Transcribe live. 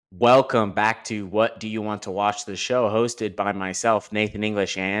Welcome back to What Do You Want to Watch, the show hosted by myself, Nathan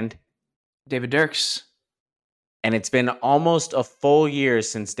English, David Dirks. and it's been almost a full year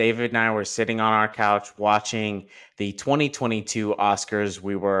since David and I were sitting on our couch watching the 2022 Oscars.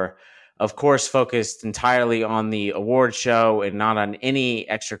 We were, of course, focused entirely on the award show and not on any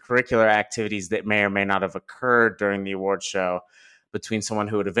extracurricular activities that may or may not have occurred during the award show between someone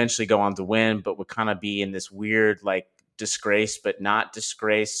who would eventually go on to win, but would kind of be in this weird, like, disgrace, but not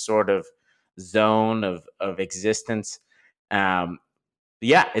disgrace sort of zone of existence. Um,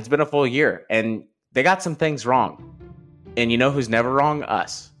 yeah, it's been a full year, and they got some things wrong. And you know who's never wrong?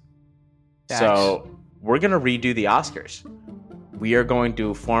 Us. Facts. So we're going to redo the Oscars. We are going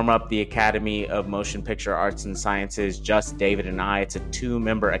to form up the Academy of Motion Picture Arts and Sciences, just David and I. It's a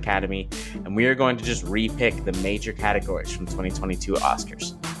 2-member academy, and we are going to just repick the major categories from 2022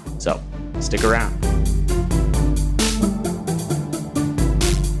 Oscars. So stick around.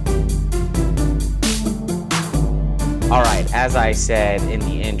 All right, as I said in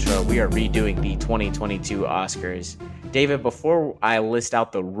the intro, we are redoing the 2022 Oscars. David, before I list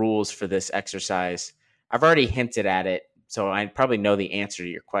out the rules for this exercise, I've already hinted at it, so I probably know the answer to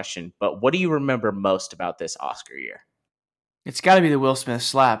your question, but what do you remember most about this Oscar year? It's got to be the Will Smith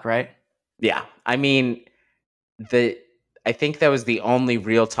slap, right? Yeah, I mean, I think that was the only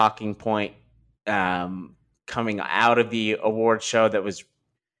real talking point coming out of the award show that was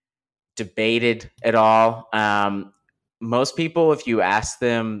debated at all. Most people, if you ask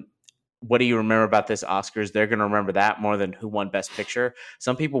them, what do you remember about this Oscars, they're going to remember that more than who won Best Picture.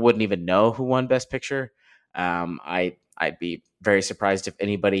 Some people wouldn't even know who won Best Picture. I'd be very surprised if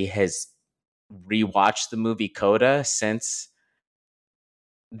anybody has rewatched the movie Coda since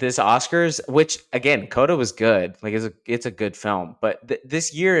this Oscars, which again, Coda was good. Like it's a good film, but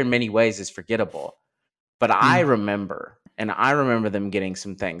this year in many ways is forgettable. But I remember them getting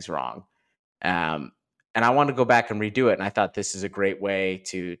some things wrong. And I want to go back and redo it. And I thought this is a great way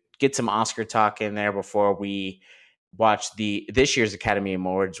to get some Oscar talk in there before we watch this year's Academy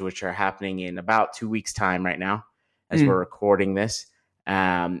Awards, which are happening in about 2 weeks' time right now as we're recording this.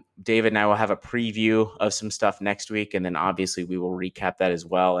 David and I will have a preview of some stuff next week, and then obviously we will recap that as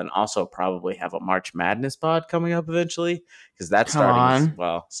well, and also probably have a March Madness pod coming up eventually because that's starting as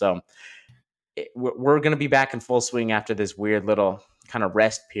well. So we're going to be back in full swing after this weird little kind of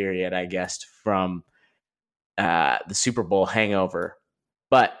rest period, I guess, from the Super Bowl hangover.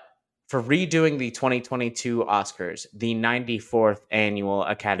 But for redoing the 2022 Oscars, the 94th Annual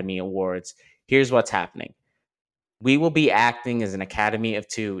Academy Awards, here's what's happening. We will be acting as an Academy of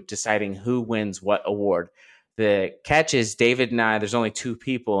 2, deciding who wins what award. The catch is David and I, there's only 2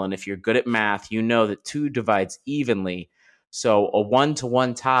 people, and if you're good at math, you know that 2 divides evenly. So a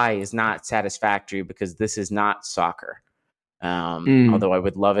 1-1 tie is not satisfactory because this is not soccer. Although I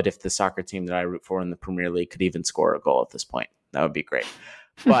would love it if the soccer team that I root for in the Premier League could even score a goal at this point. That would be great.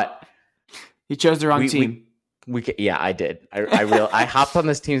 But he chose the wrong team. Yeah, I did. I hopped on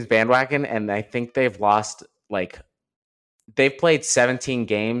this team's bandwagon, and I think they've lost they've played 17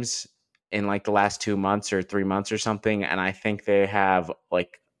 games in like the last 2 months or 3 months or something, and I think they have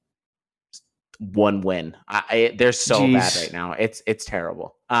like 1 win. They're so bad right now. It's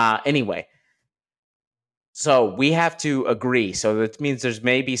terrible. Anyway. So we have to agree. So that means there's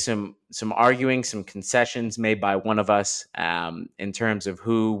maybe some arguing, some concessions made by one of us in terms of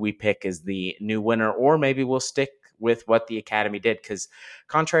who we pick as the new winner, or maybe we'll stick with what the Academy did because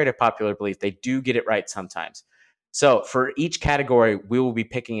contrary to popular belief, they do get it right sometimes. So for each category, we will be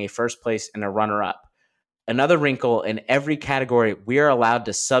picking a first place and a runner-up. Another wrinkle, in every category, we are allowed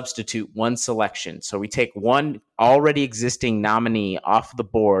to substitute one selection. So we take one already existing nominee off the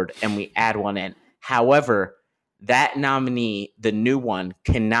board and we add one in. However, that nominee, the new one,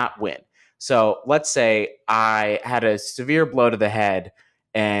 cannot win. So let's say I had a severe blow to the head,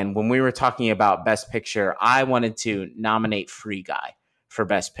 and when we were talking about Best Picture, I wanted to nominate Free Guy for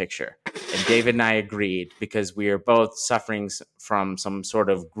Best Picture. And David and I agreed because we are both suffering from some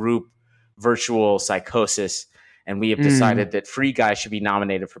sort of group virtual psychosis, and we have decided that Free Guy should be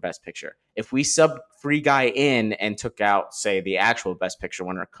nominated for Best Picture. If we sub Free Guy in and took out, say, the actual Best Picture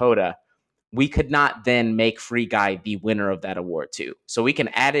winner, Coda, we could not then make Free Guy the winner of that award too. So we can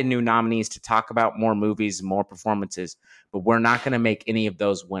add in new nominees to talk about more movies and more performances, but we're not going to make any of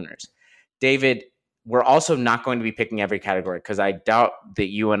those winners. David, we're also not going to be picking every category because I doubt that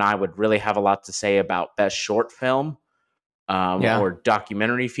you and I would really have a lot to say about Best Short Film or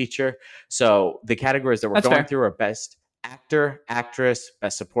Documentary Feature. So the categories that we're going through are Best Actor, Actress,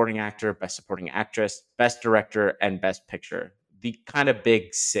 Best Supporting Actor, Best Supporting Actress, Best Director, and Best Picture. The kind of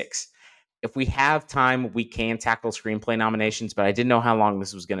big 6. if we have time, we can tackle screenplay nominations, but I didn't know how long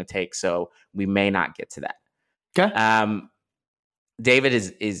this was going to take, so we may not get to that. Okay. David,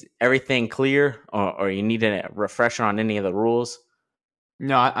 is everything clear, or you need a refresher on any of the rules?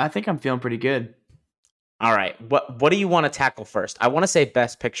 No, I think I'm feeling pretty good. All right. What do you want to tackle first? I want to say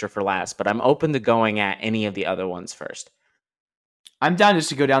Best Picture for last, but I'm open to going at any of the other ones first. I'm down just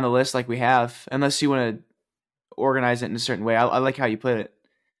to go down the list like we have, unless you want to organize it in a certain way. I like how you put it.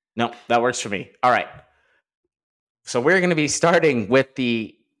 No, that works for me. All right. So we're going to be starting with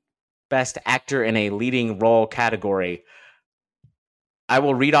the Best Actor in a Leading Role category. I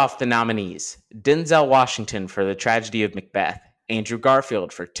will read off the nominees. Denzel Washington for The Tragedy of Macbeth, Andrew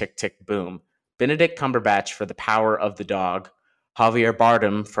Garfield for Tick, Tick, Boom, Benedict Cumberbatch for The Power of the Dog, Javier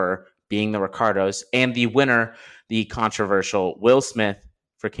Bardem for Being the Ricardos, and the winner, the controversial Will Smith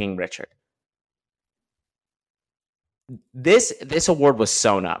for King Richard. This award was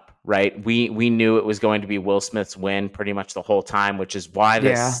sewn up, right? We knew it was going to be Will Smith's win pretty much the whole time, which is why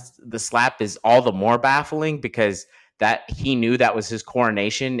the slap is all the more baffling, because that he knew that was his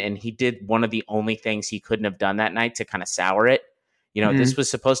coronation, and he did one of the only things he couldn't have done that night to kind of sour it. This was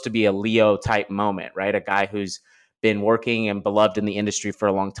supposed to be a Leo type moment, right? A guy who's been working and beloved in the industry for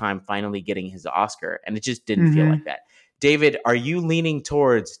a long time, finally getting his Oscar. And it just didn't feel like that. David, are you leaning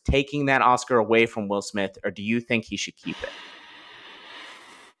towards taking that Oscar away from Will Smith, or do you think he should keep it?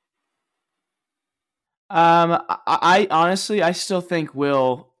 I honestly, I still think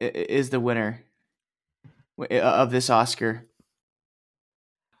Will is the winner of this Oscar.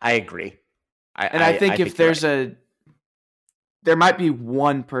 I agree. I think if there's there might be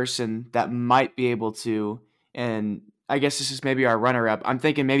one person that might be able to, and I guess this is maybe our runner-up. I'm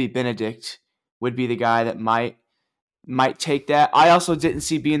thinking maybe Benedict would be the guy that might take that. I also didn't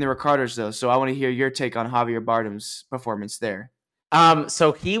see Being the Ricardos though, so I want to hear your take on Javier Bardem's performance there.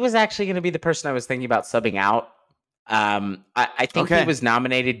 So he was actually going to be the person I was thinking about subbing out. I think he was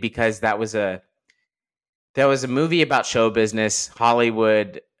nominated because that was a movie about show business.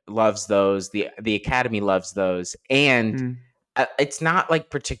 Hollywood loves those. The Academy loves those, and it's not like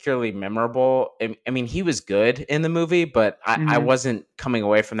particularly memorable. I mean, he was good in the movie, but I wasn't coming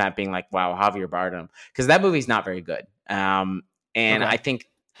away from that being like, wow, Javier Bardem, because that movie's not very good. I think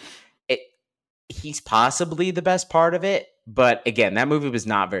he's possibly the best part of it. But again, that movie was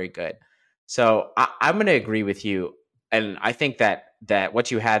not very good. So I'm going to agree with you. And I think that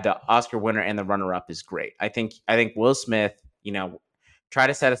what you had, the Oscar winner and the runner-up, is great. I think Will Smith, try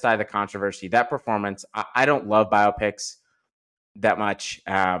to set aside the controversy. That performance, I don't love biopics that much.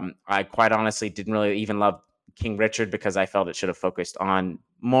 I quite honestly didn't really even love King Richard because I felt it should have focused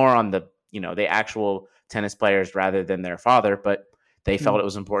more on the actual tennis players rather than their father. But they felt it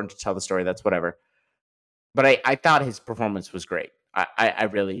was important to tell the story. That's whatever. But I thought his performance was great. I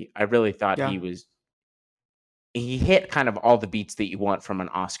really thought he hit kind of all the beats that you want from an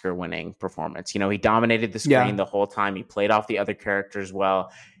Oscar-winning performance. He dominated the screen the whole time. He played off the other characters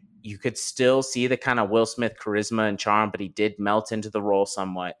well. You could still see the kind of Will Smith charisma and charm, but he did melt into the role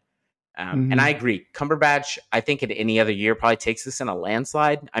somewhat. And I agree. Cumberbatch, I think in any other year, probably takes this in a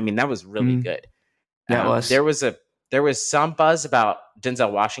landslide. I mean, that was really good. That was. There was some buzz about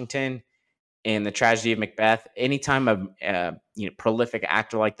Denzel Washington in The Tragedy of Macbeth. Anytime a prolific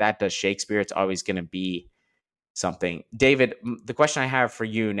actor like that does Shakespeare, it's always going to be something. David, the question I have for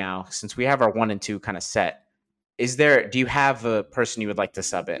you now, since we have our 1 and 2 kind of set, do you have a person you would like to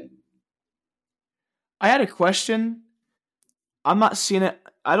sub in? I had a question. I'm not seeing it.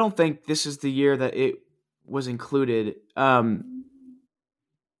 I don't think this is the year that it was included. On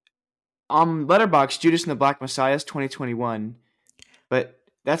Letterboxd, Judas and the Black Messiah is 2021, but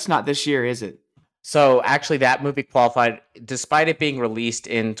that's not this year, is it? So actually, that movie qualified, despite it being released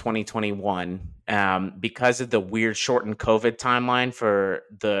in 2021, because of the weird shortened COVID timeline for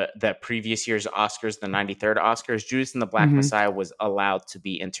the previous year's Oscars, the 93rd Oscars. Judas and the Black Messiah was allowed to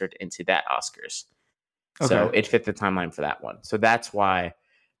be entered into that Oscars, so it fit the timeline for that one. So that's why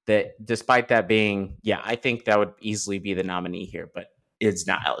that, despite that being, I think that would easily be the nominee here, but it's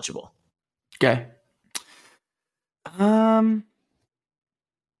not eligible. Okay.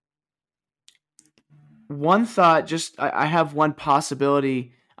 One thought, just I have one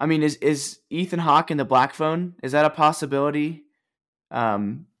possibility. I mean, is Ethan Hawke in The Black Phone? Is that a possibility?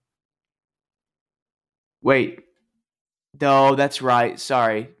 Wait. No, that's right.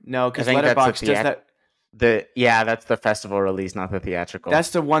 Sorry. No, because Letterboxd does that. That's the festival release, not the theatrical. That's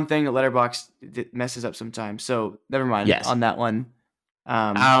the one thing that Letterboxd messes up sometimes. So never mind on that one.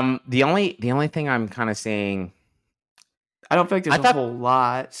 The only thing I'm kind of saying, I don't think there's a whole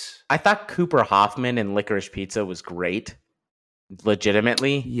lot. I thought Cooper Hoffman in Licorice Pizza was great.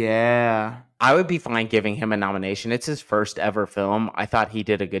 legitimately. Yeah. I would be fine giving him a nomination. It's his first ever film. I thought he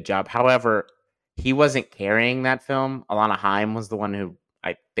did a good job. However, he wasn't carrying that film. Alana Haim was the one who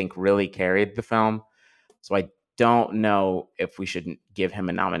I think really carried the film. So I don't know if we should give him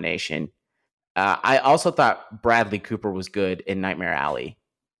a nomination. I also thought Bradley Cooper was good in Nightmare Alley.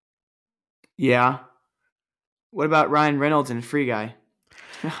 Yeah. What about Ryan Reynolds in Free Guy?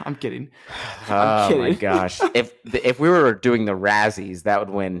 I'm kidding. Oh my gosh! If we were doing the Razzies, that would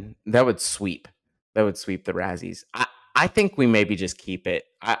win. That would sweep. That would sweep the Razzies. I think we maybe just keep it.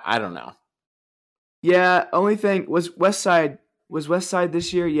 I don't know. Yeah. Only thing was West Side. Was West Side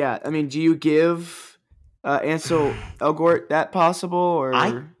this year? Yeah. I mean, do you give Ansel Elgort that possible or?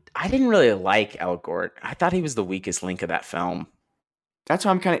 I didn't really like Elgort. I thought he was the weakest link of that film. That's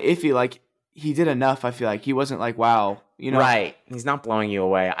why I'm kind of iffy. Like he did enough. I feel like he wasn't like wow. Right. He's not blowing you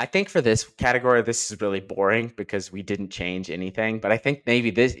away. I think for this category, this is really boring because we didn't change anything. But I think maybe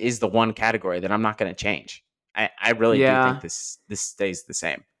this is the one category that I'm not going to change. I really do think this stays the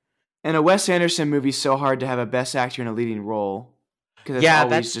same. And a Wes Anderson movie is so hard to have a best actor in a leading role because it's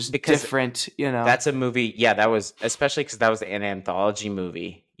always just different. That's a movie. Yeah, that was especially because that was an anthology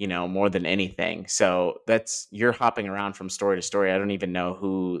movie. More than anything. So you're hopping around from story to story. I don't even know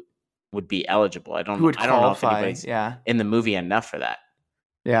who would be eligible. I don't know if anybody's in the movie enough for that.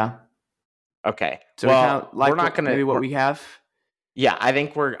 Yeah. Okay. So we're not gonna maybe what we have. Yeah, I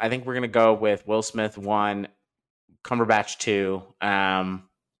think we're gonna go with Will Smith 1, Cumberbatch 2, and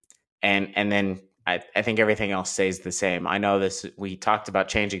then I think everything else stays the same. I know this. We talked about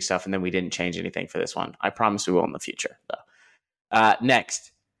changing stuff, and then we didn't change anything for this one. I promise we will in the future, though.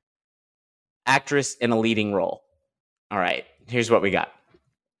 Next, actress in a leading role. All right, here's what we got.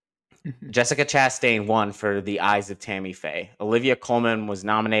 Jessica Chastain won for The Eyes of Tammy Faye. Olivia Colman was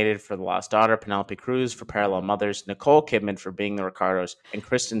nominated for The Lost Daughter, Penelope Cruz for Parallel Mothers, Nicole Kidman for Being the Ricardos, and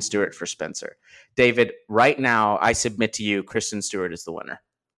Kristen Stewart for Spencer. David, right now, I submit to you Kristen Stewart is the winner.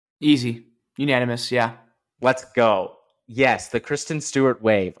 Easy. Unanimous, yeah. Let's go. Yes, the Kristen Stewart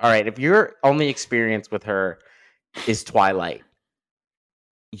wave. All right, if your only experience with her is Twilight,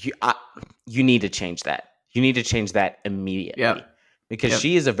 you need to change that. You need to change that immediately. Yep. Because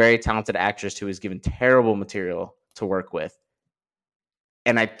she is a very talented actress who is given terrible material to work with.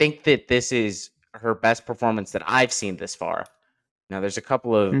 And I think that this is her best performance that I've seen this far. Now, there's a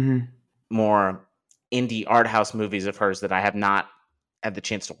couple of more indie art house movies of hers that I have not had the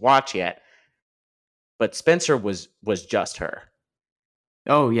chance to watch yet. But Spencer was just her.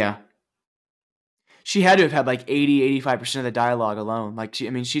 Oh, yeah. She had to have had like 80-85% of the dialogue alone. Like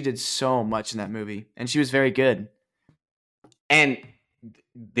she did so much in that movie. And she was very good. And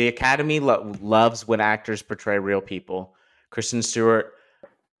the Academy loves when actors portray real people. Kristen Stewart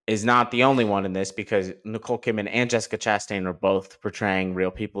is not the only one in this because Nicole Kidman and Jessica Chastain are both portraying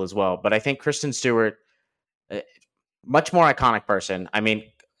real people as well. But I think Kristen Stewart, much more iconic person. I mean,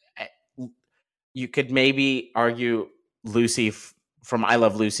 you could maybe argue Lucy from I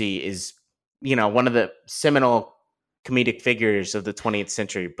Love Lucy is, one of the seminal comedic figures of the 20th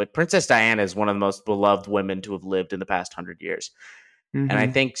century. But Princess Diana is one of the most beloved women to have lived in the past 100 years. Mm-hmm. And I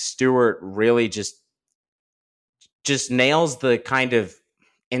think Stewart really just nails the kind of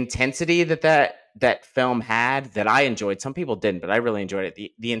intensity that film had that I enjoyed. Some people didn't, but I really enjoyed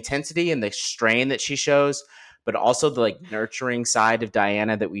it. The intensity and the strain that she shows, but also the nurturing side of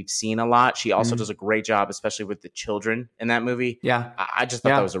Diana that we've seen a lot. She also does a great job, especially with the children in that movie. Yeah. I just thought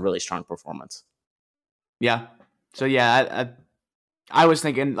that was a really strong performance. Yeah. So yeah, I was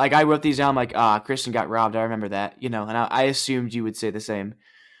thinking, like, I wrote these down, like, Kristen got robbed. I remember that, and I assumed you would say the same.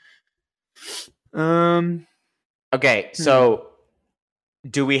 Okay, so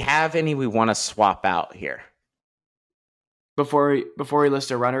do we have any we want to swap out here? Before we list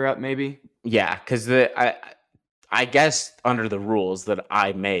a runner-up, maybe? Yeah, because I guess under the rules that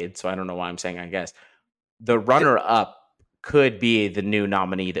I made, so I don't know why I'm saying I guess, the runner-up could be the new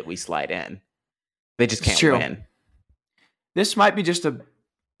nominee that we slide in. They just can't win. This might be just a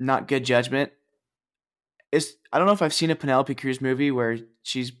not good judgment. I don't know if I've seen a Penelope Cruz movie where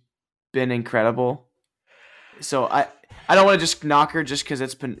she's been incredible. So I don't want to just knock her just because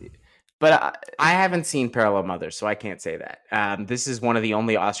it's been. But I haven't seen Parallel Mothers, so I can't say that. This is one of the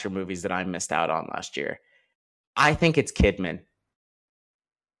only Oscar movies that I missed out on last year. I think it's Kidman.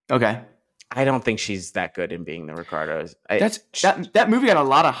 Okay. I don't think she's that good in Being the Ricardos. That movie got a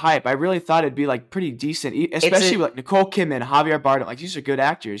lot of hype. I really thought it'd be pretty decent, especially with Nicole Kidman, Javier Bardem. These are good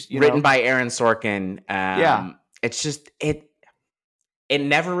actors. Written by Aaron Sorkin. It's just it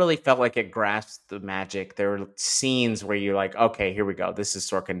never really felt like it grasped the magic. There were scenes where you're like, okay, here we go. This is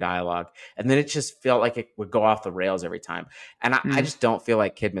Sorkin dialogue. And then it just felt like it would go off the rails every time. And I just don't feel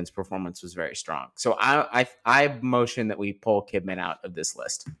like Kidman's performance was very strong. So I motion that we pull Kidman out of this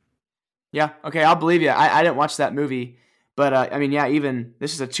list. Yeah, okay, I'll believe you. I didn't watch that movie. But, I mean, yeah, even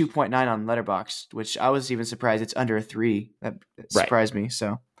this is a 2.9 on Letterboxd, which I was even surprised it's under a 3. That surprised me,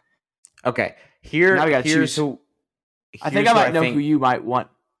 so. Okay, now we got to choose. I think I might know who you might want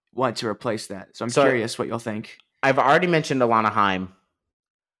to replace that. So I'm curious what you'll think. I've already mentioned Alana Haim.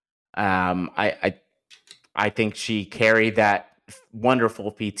 I think she carried that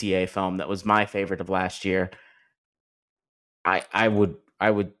wonderful PTA film that was my favorite of last year. I would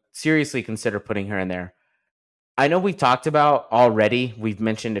seriously consider putting her in there. I know we've talked about already. We've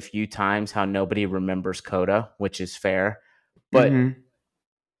mentioned a few times how nobody remembers Coda, which is fair, but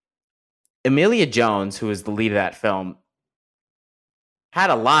Emilia Jones, who is the lead of that film, had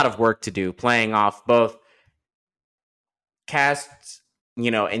a lot of work to do playing off both casts,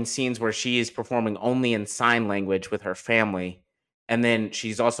 in scenes where she is performing only in sign language with her family. And then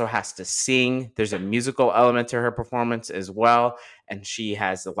she's also has to sing. There's a musical element to her performance as well. And she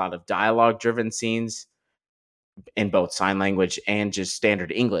has a lot of dialogue driven scenes in both sign language and just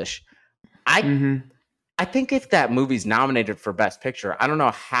standard English. I think if that movie's nominated for Best Picture, I don't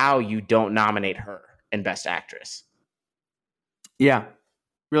know how you don't nominate her in Best Actress. Yeah,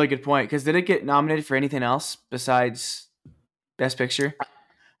 really good point. Because did it get nominated for anything else besides Best Picture?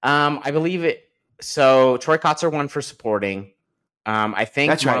 I believe it. So Troy Kotsur won for supporting. I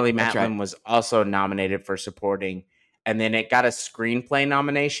think Marlee Matlin was also nominated for supporting, and then it got a screenplay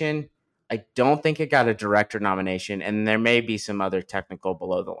nomination. I don't think it got a director nomination, and there may be some other technical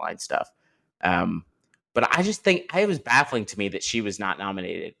below the line stuff. But I just think it was baffling to me that she was not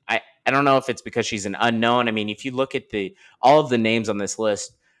nominated. I don't know if it's because she's an unknown. I mean, if you look at all of the names on this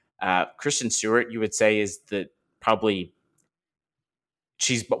list, Kristen Stewart, you would say is probably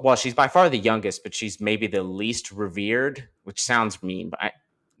she's by far the youngest, but she's maybe the least revered, which sounds mean, but it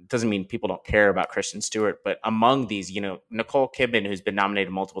doesn't mean people don't care about Kristen Stewart. But among these, Nicole Kidman, who's been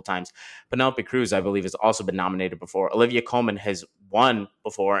nominated multiple times, Penelope Cruz, I believe, has also been nominated before. Olivia Colman has won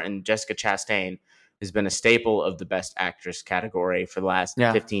before, and Jessica Chastain has been a staple of the Best Actress category for the last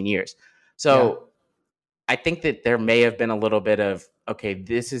 15 years. So I think that there may have been a little bit of, okay,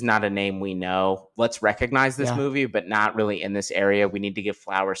 this is not a name we know. Let's recognize this movie, but not really in this area. We need to give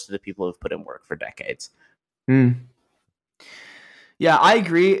flowers to the people who've put in work for decades. Yeah, I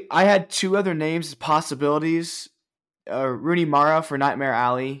agree. I had two other names as possibilities. Rooney Mara for Nightmare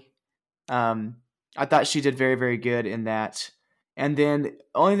Alley. I thought she did very, very good in that. And then the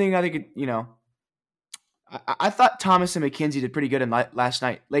only thing I think, I thought Thomas and McKenzie did pretty good in Last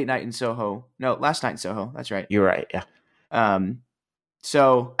Night in Soho. That's right. You're right. Yeah.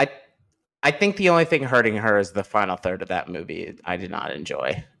 So I think the only thing hurting her is the final third of that movie. I did not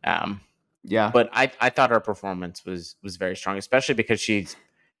enjoy. But I thought her performance was very strong, especially because she's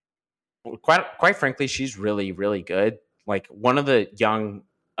quite frankly, she's really, really good. Like one of the young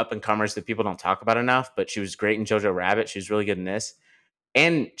up and comers that people don't talk about enough, but she was great in Jojo Rabbit. She's really good in this.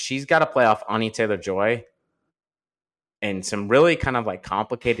 And she's got to play off Anya Taylor-Joy and some really kind of like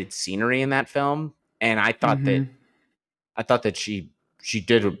complicated scenery in that film. And I thought that she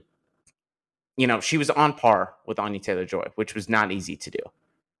did, she was on par with Anya Taylor-Joy, which was not easy to do.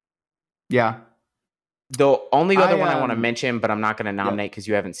 Yeah. The only other one I want to mention, but I'm not going to nominate because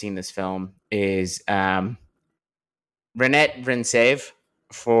you haven't seen this film, is Renette Rensev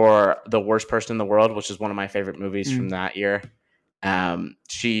for The Worst Person in the World, which is one of my favorite movies from that year.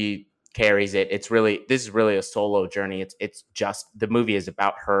 She carries it. This is really a solo journey. It's just the movie is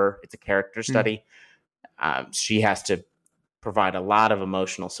about her. It's a character study. She has to provide a lot of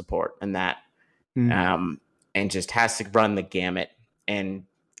emotional support in that, and just has to run the gamut. And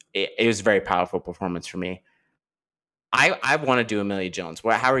it was a very powerful performance for me. I want to do Emilia Jones.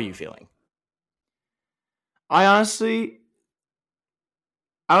 How are you feeling? I was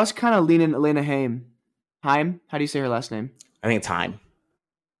kind of leaning Elena Haim. Haim? How do you say her last name? I think it's Haim.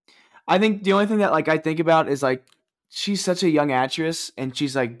 I think the only thing that I think about is she's such a young actress, and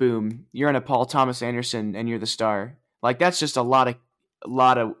she's like, boom, you're in a Paul Thomas Anderson, and you're the star. That's just a lot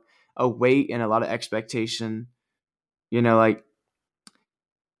of weight and a lot of expectation.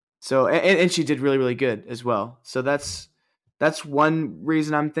 So and she did really, really good as well. So that's one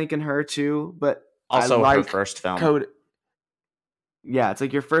reason I'm thinking her too. But also her first film. Code. Yeah, it's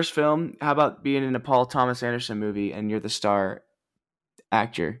like your first film. How about being in a Paul Thomas Anderson movie and you're the star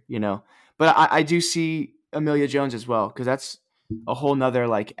actor? But I do see Emilia Jones as well, because that's a whole nother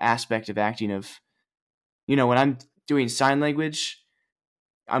aspect of acting of, when I'm doing sign language,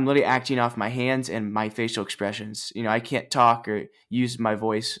 I'm literally acting off my hands and my facial expressions. I can't talk or use my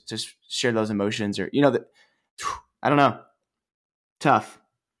voice to share those emotions, or that. I don't know. Tough.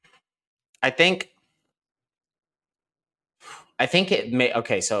 I think it may.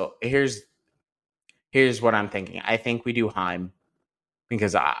 Okay, so here's what I'm thinking. I think we do Haim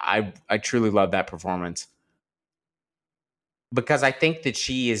because I truly love that performance, because I think that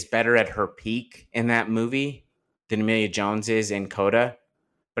she is better at her peak in that movie than Amelia Jones is in Coda.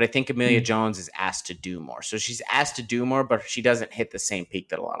 But I think Amelia Jones is asked to do more. So she's asked to do more, but she doesn't hit the same peak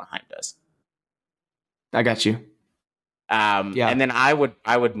that Alana Haim does. I got you. Yeah. And then I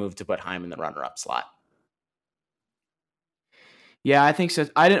would move to put Haim in the runner-up slot. Yeah, I think so.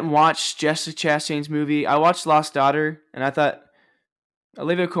 I didn't watch Jessica Chastain's movie. I watched Lost Daughter, and I thought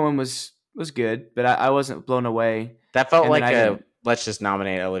Olivia Colman was good, but I wasn't blown away. That felt like let's just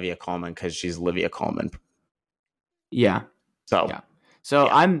nominate Olivia Colman because she's Olivia Colman. Yeah. So yeah.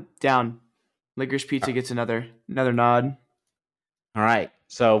 I'm down. Licorice Pizza gets another nod. All right.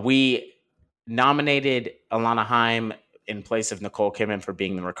 So we nominated Alana Haim in place of Nicole Kidman for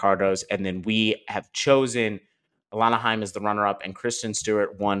being the Ricardos, and then we have chosen Alana Haim as the runner-up, and Kristen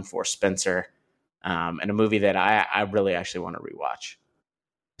Stewart won for Spencer, in a movie that I really actually want to rewatch.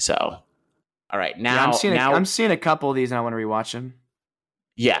 So, all right, now I'm seeing a couple of these, and I want to rewatch them.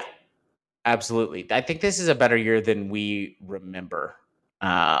 Yeah, absolutely. I think this is a better year than we remember.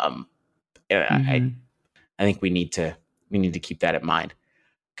 I think we need to keep that in mind.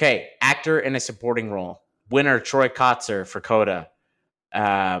 Okay, actor in a supporting role. Winner Troy Kotzer for Coda.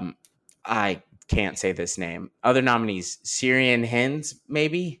 I can't say this name. Other nominees: Syrian Hens,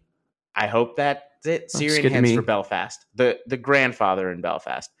 maybe. I hope that's it. Syrian Hens for Belfast, the grandfather in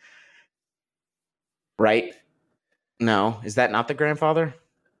Belfast, right? No, is that not the grandfather,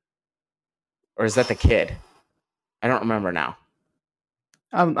 or is that the kid? I don't remember now.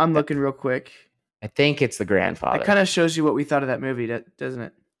 I'm looking real quick. I think it's the grandfather. That kind of shows you what we thought of that movie, doesn't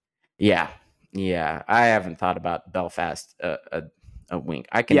it? Yeah. I haven't thought about Belfast a wink.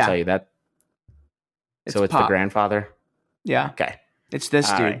 I can tell you that. So it's the grandfather? Yeah. Okay. It's this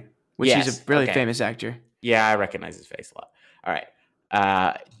dude, right. Which he's a really famous actor. Yeah, I recognize his face a lot. All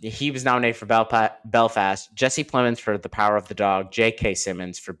right. He was nominated for Belfast, Jesse Plemons for The Power of the Dog, J.K.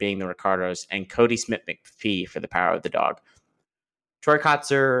 Simmons for Being the Ricardos, and Cody Smith-McPhee for The Power of the Dog. Troy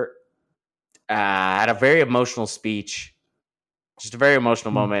Kotzer had a very emotional speech, just a very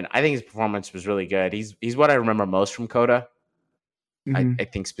emotional moment. I think his performance was really good. He's what I remember most from Coda. I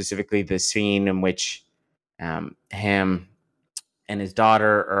think specifically the scene in which him and his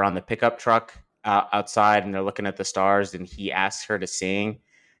daughter are on the pickup truck outside, and they're looking at the stars, and he asks her to sing,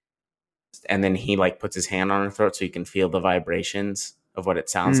 and then he puts his hand on her throat so you can feel the vibrations of what it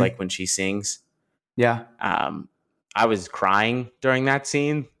sounds like when she sings. Yeah. I was crying during that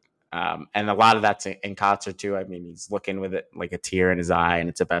scene. And a lot of that's in concert too. I mean, he's looking with it like a tear in his eye, and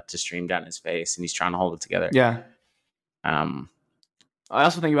it's about to stream down his face, and he's trying to hold it together. Yeah. I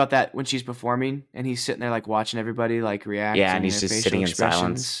also think about that when she's performing, and he's sitting there watching everybody react. Yeah, and he's just sitting in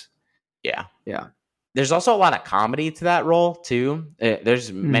silence. Yeah. Yeah. There's also a lot of comedy to that role too.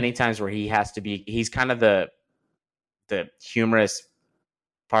 There's many times where he has to be. He's kind of the humorous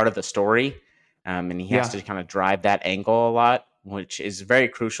part of the story, and he has to kind of drive that angle a lot, which is very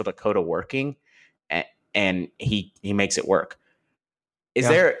crucial to Coda working, and he makes it work. Is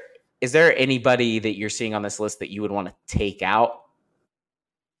there anybody that you're seeing on this list that you would want to take out?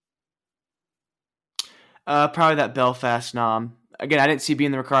 Probably that Belfast nom. Again, I didn't see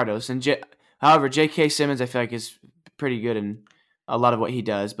Being the Ricardos, and however, J.K. Simmons I feel like is pretty good in a lot of what he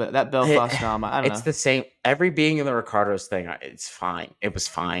does, but that Belfast nom, I don't know. It's the same. Every Being in the Ricardos thing, it's fine. It was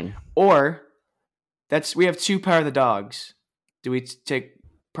fine. Or we have two Power of the Dogs. Do we take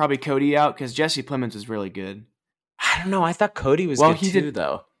probably Cody out? Because Jesse Plemons was really good. I don't know. I thought Cody was good too,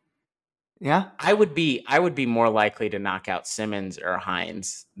 though. Yeah? I would be more likely to knock out Simmons or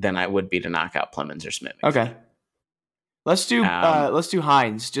Hines than I would be to knock out Plemons or Smith. Okay. Let's do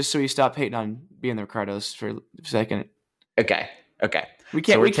Hines, just so we stop hating on Being the Ricardos for a second. Okay. We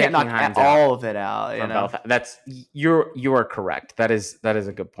can't knock Hines all of it out. You know? That's you are correct. That is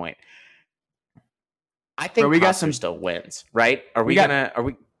a good point. I think we got some still wins, right? I was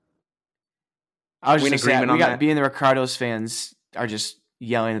just saying, we got Being the Ricardos fans are just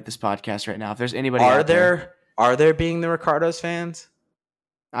yelling at this podcast right now. If there's anybody are there Being the Ricardos fans?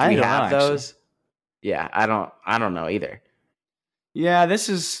 I don't have know, those. Actually. Yeah, I don't know either. Yeah, this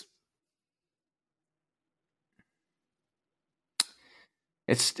is.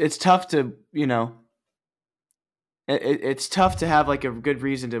 It's tough to It's tough to have a good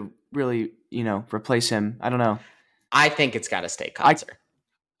reason to really replace him. I don't know. I think it's got to stay Kotzer.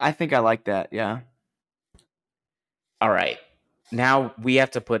 I think I like that. Yeah. All right. Now we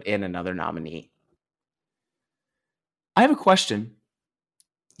have to put in another nominee. I have a question.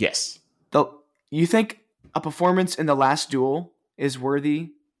 Yes. You think a performance in The Last Duel is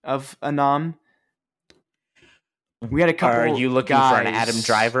worthy of a nom? We had a couple Are you looking for an Adam guys.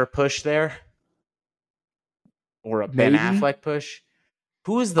 Driver push there? Or a Ben Maybe. Affleck push?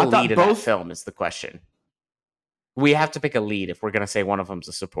 Who is the I lead thought of that both. film is the question. We have to pick a lead if we're going to say one of them's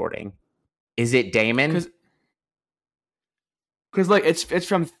a supporting. Is it Damon? Because like it's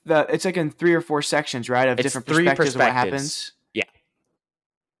from it's like in 3 or 4 sections, right, of It's different three perspectives of what perspectives. happens. Yeah.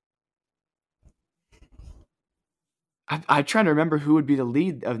 I'm trying to remember who would be the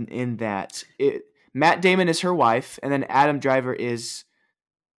lead in that. Matt Damon is her wife, and then Adam Driver is.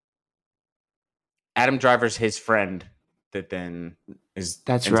 Adam Driver's his friend that then ends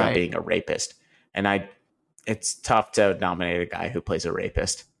up being a rapist. And it's tough to nominate a guy who plays a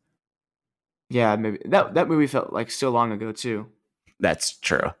rapist. Yeah, maybe that movie felt like so long ago too. That's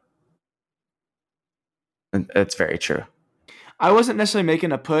true. That's very true. I wasn't necessarily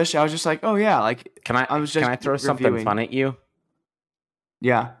making a push. I was just like, oh yeah, like can I throw something fun at you?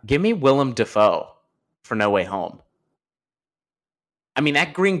 Yeah. Give me Willem Dafoe for No Way Home. I mean,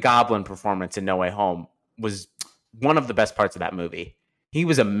 that Green Goblin performance in No Way Home was one of the best parts of that movie. He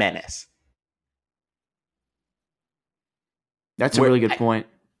was a menace. That's a really good point.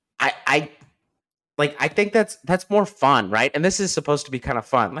 I think that's more fun, right? And this is supposed to be kind of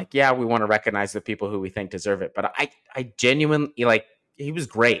fun. Like, yeah, we want to recognize the people who we think deserve it, but I genuinely like he was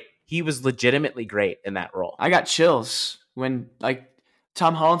great. He was legitimately great in that role. I got chills when like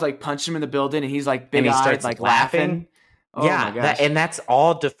Tom Holland's like punched him in the building and he's like big-eyed, like laughing. Oh yeah, my gosh. And that's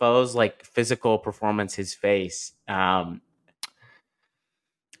all Dafoe's like physical performance, his face. I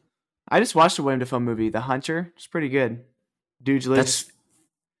just watched a Willem Dafoe movie, The Hunter. It's pretty good. Dude lives.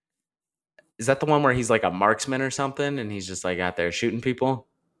 Is that the one where he's like a marksman or something, and he's just like out there shooting people?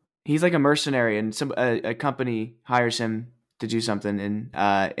 He's like a mercenary, and a company hires him to do something in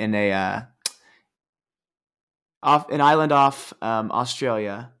an island off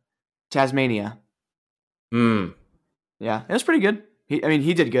Australia, Tasmania. Yeah, it was pretty good.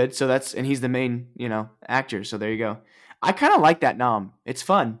 He did good. So and he's the main actor. So there you go. I kind of like that nom. It's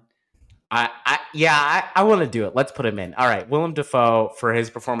fun. I want to do it. Let's put him in. All right, Willem Dafoe for his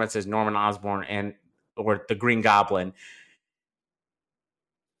performance as Norman Osborn or the Green Goblin.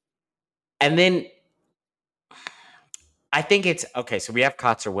 And then I think it's okay. So we have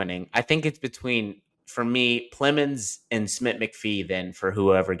Kotzer winning. I think it's between, for me, Plemons and Smith McPhee. Then for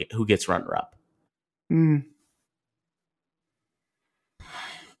who gets runner up. I'm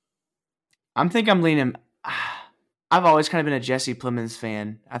leaning. I've always kind of been a Jesse Plemons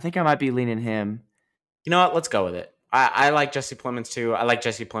fan. I think I might be leaning him. You know what? Let's go with it. I like Jesse Plemons too. I like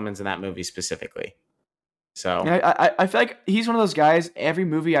Jesse Plemons in that movie specifically. So I feel like he's one of those guys. Every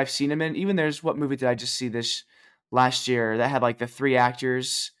movie I've seen him in, even what movie did I just see this last year that had like the 3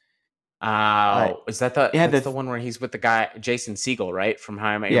 actors? Is that that's the one where he's with the guy Jason Segel, right, from How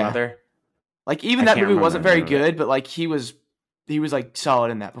I Met Your Mother? Like even that movie wasn't very good, but like he was like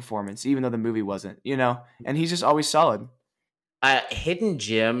solid in that performance, even though the movie wasn't, and he's just always solid. Hidden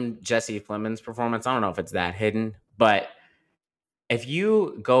gem Jesse Plemons performance. I don't know if it's that hidden, but if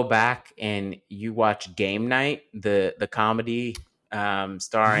you go back and you watch Game Night, the comedy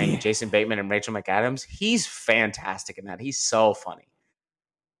starring Jason Bateman and Rachel McAdams, he's fantastic in that. He's so funny.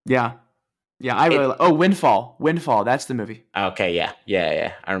 Yeah. I really Windfall. That's the movie. Okay,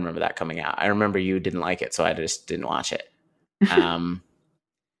 yeah. I remember that coming out. I remember you didn't like it, so I just didn't watch it.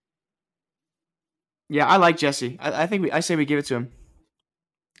 Yeah, I like Jesse. I think I say we give it to him.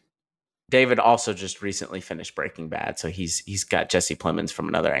 David also just recently finished Breaking Bad, so he's got Jesse Plemons from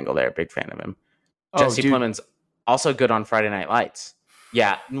another angle there. Big fan of him. Jesse Plemons also good on Friday Night Lights.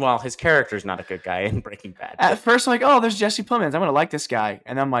 Yeah, well, his character's not a good guy in Breaking Bad. At first, I'm like, oh, there's Jesse Plemons. I'm gonna like this guy,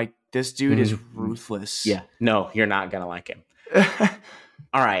 and I'm like, this dude is ruthless. Yeah, no, you're not gonna like him.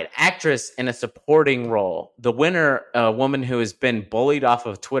 All right, actress in a supporting role. The winner, a woman who has been bullied off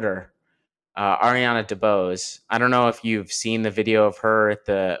of Twitter, Ariana DeBose. I don't know if you've seen the video of her at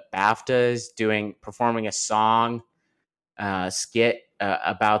the BAFTAs performing a song skit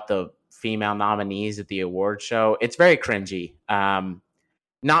about the female nominees at the award show. It's very cringy.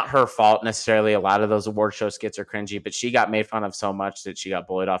 Not her fault necessarily. A lot of those award show skits are cringy, but she got made fun of so much that she got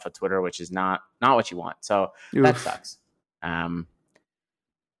bullied off of Twitter, which is not what you want. So that sucks.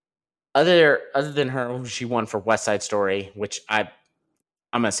 Other than her, she won for West Side Story, which I'm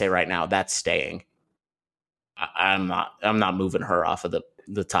gonna say right now that's staying. I'm not moving her off of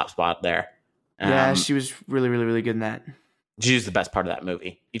the top spot there. Yeah, she was really, really, really good in that. She's the best part of that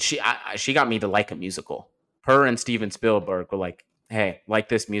movie. She got me to like a musical. Her and Steven Spielberg were like, "Hey, like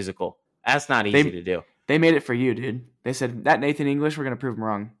this musical." That's not easy to do. They made it for you, dude. They said that Nathan English, we're gonna prove him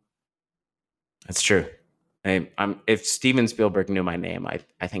wrong. That's true. If Steven Spielberg knew my name,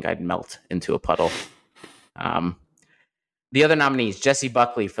 I think I'd melt into a puddle. The other nominees: Jessie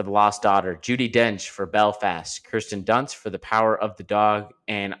Buckley for The Lost Daughter, Judi Dench for Belfast, Kirsten Dunst for The Power of the Dog,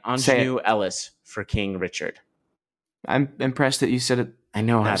 and Anjanou Ellis for King Richard. I'm impressed that you said it. I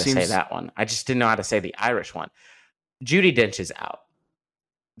know how to say that one. I just didn't know how to say the Irish one. Judi Dench is out.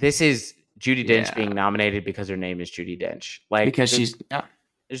 This is Judi Dench being nominated because her name is Judi Dench. Because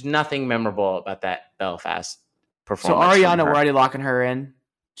there's nothing memorable about that Belfast performance. So Ariana, we're already locking her in.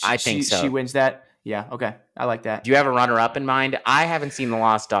 I think so. She wins that. Yeah, okay. I like that. Do you have a runner-up in mind? I haven't seen The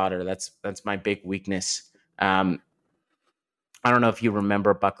Lost Daughter. That's my big weakness. I don't know if you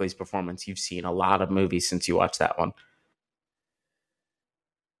remember Buckley's performance. You've seen a lot of movies since you watched that one.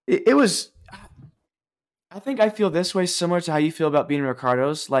 It was... I think I feel this way similar to how you feel about Being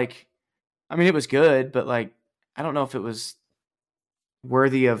Ricardo's. Like, I mean, it was good, but like, I don't know if it was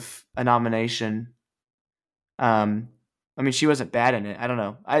worthy of a nomination. I mean, she wasn't bad in it. I don't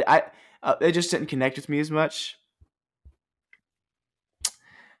know. It just didn't connect with me as much.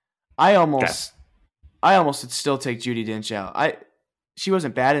 I almost would still take Judi Dench out. She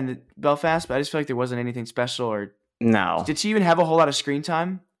wasn't bad in Belfast, but I just feel like there wasn't anything special. Or no, did she even have a whole lot of screen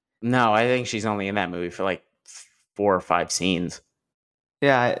time? No, I think she's only in that movie for like 4 or 5 scenes.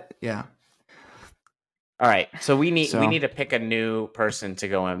 Yeah. All right, so we need to pick a new person to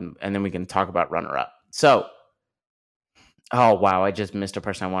go in, and then we can talk about runner-up. So, oh wow, I just missed a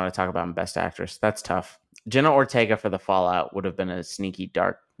person I wanted to talk about in Best Actress. That's tough. Jenna Ortega for The Fallout would have been a sneaky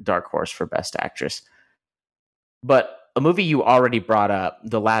dark horse for Best Actress. But a movie you already brought up,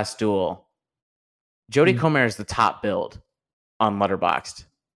 The Last Duel, Jodie Comer is the top billed on Letterboxd.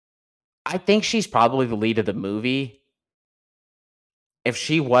 I think she's probably the lead of the movie. If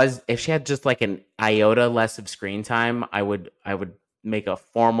she had just like an iota less of screen time, I would make a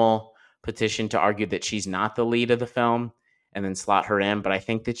formal petition to argue that she's not the lead of the film and then slot her in. But I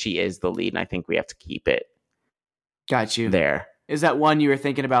think that she is the lead, and I think we have to keep it. Got you. There. Is that one you were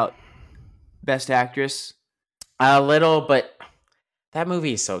thinking about Best Actress? A little, but that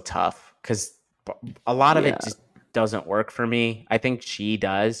movie is so tough because a lot of it just doesn't work for me. I think she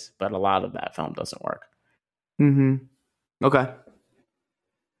does, but a lot of that film doesn't work. Okay.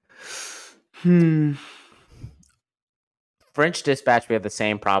 French Dispatch, we have the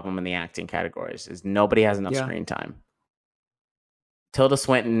same problem in the acting categories, is nobody has enough screen time. Tilda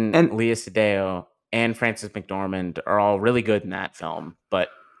Swinton, and Lea Sedeo, and Frances McDormand are all really good in that film, but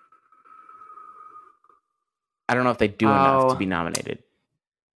I don't know if they do enough to be nominated.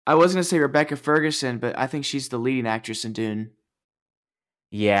 I was going to say Rebecca Ferguson, but I think she's the leading actress in Dune.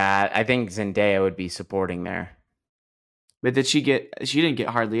 Yeah, I think Zendaya would be supporting there. But she didn't get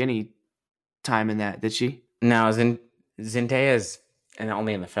hardly any time in that, did she? No, Zendaya's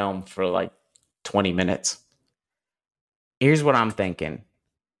only in the film for like 20 minutes. Here's what I'm thinking.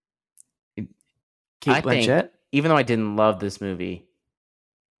 Kate Blanchett? Even though I didn't love this movie.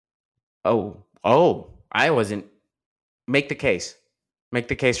 I wasn't. Make the case. Make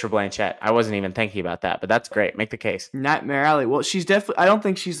the case for Blanchett. I wasn't even thinking about that, but that's great. Make the case. Nightmare Alley. Well, she's definitely... I don't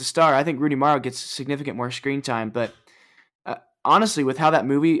think she's the star. I think Rooney Mara gets significant more screen time, but honestly, with how that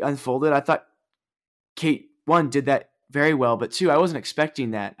movie unfolded, I thought Kate, 1, did that very well, but 2, I wasn't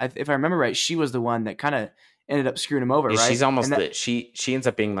expecting that. If I remember right, she was the one that kind of ended up screwing him over, right? She's almost she ends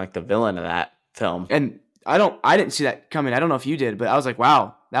up being like the villain of that film. And I didn't see that coming. I don't know if you did, but I was like,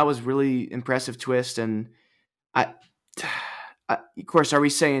 wow, that was really impressive twist. And of course, are we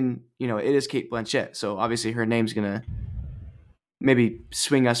saying, it is Kate Blanchett, so obviously her name's gonna maybe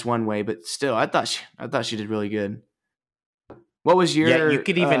swing us one way, but still, I thought she did really good. What was your?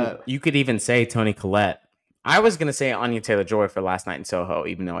 Yeah, you could even say Toni Collette. I was gonna say Anya Taylor-Joy for Last Night in Soho,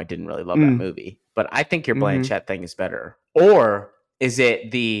 even though I didn't really love that movie. But I think your Blanchett thing is better. Or is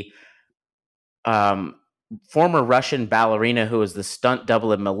it the former Russian ballerina who was the stunt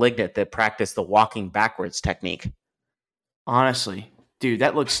double in Malignant that practiced the walking backwards technique? Honestly, dude,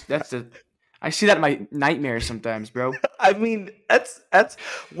 I see that in my nightmares sometimes, bro. I mean, that's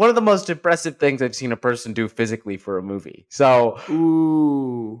one of the most impressive things I've seen a person do physically for a movie. So,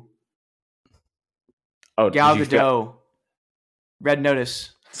 ooh. Oh, Gal Gadot. Red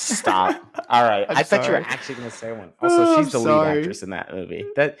Notice. Stop. All right. I thought you were actually going to say one. Also, she's the lead actress in that movie.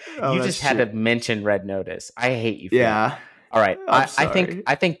 You just had to mention Red Notice. I hate you for that. All right. I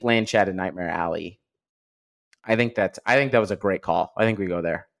think Blanchett and Nightmare Alley. I think that was a great call. I think we go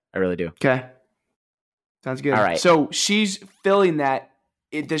there. I really do. Okay. Sounds good. All right. So she's filling that.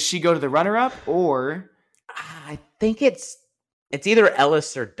 Does she go to the runner-up or? I think it's either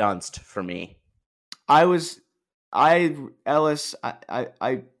Ellis or Dunst for me. Ellis. I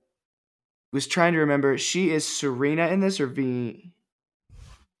was trying to remember. She is Serena in this or V?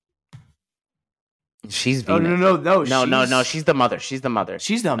 She's Oh Venus. no. She's the mother. She's the mother.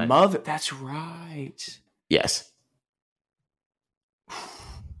 She's the mother. That's right. Yes.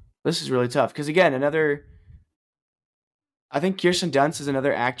 This is really tough because again, I think Kirsten Dunst is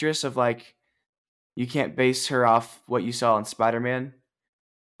another actress of like, you can't base her off what you saw in Spider-Man.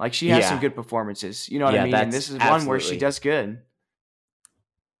 Like she has some good performances. You know what I mean? And this is one where she does good.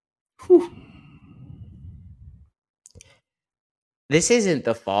 Whew. This isn't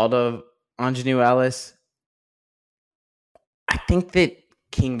the fault of Anjanou Ellis. I think that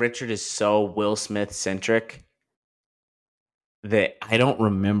King Richard is so Will Smith centric that I don't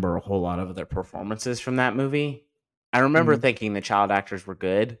remember a whole lot of their performances from that movie. I remember thinking the child actors were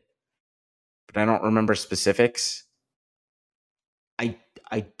good, but I don't remember specifics.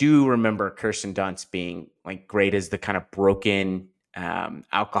 I do remember Kirsten Dunst being like great as the kind of broken,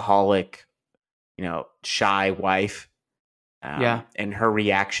 alcoholic, shy wife. And her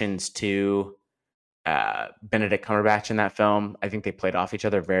reactions to Benedict Cumberbatch in that film, I think they played off each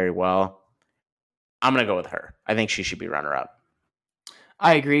other very well. I'm going to go with her. I think she should be runner-up.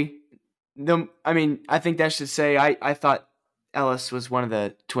 I agree. I think that should say I thought Ellis was one of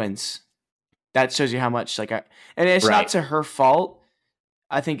the twins. That shows you how much and it's not to her fault.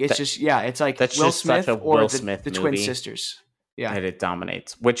 I think it's it's like Will Smith or the twin sisters. Yeah, that it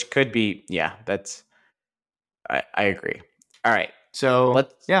dominates, which could be I agree. All right, so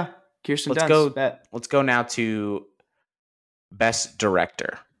Kirsten Dunst. Let's go now to Best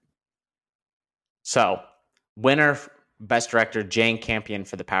Director. So, winner Best Director Jane Campion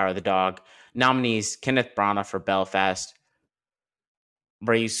for The Power of the Dog. Nominees Kenneth Branagh for Belfast,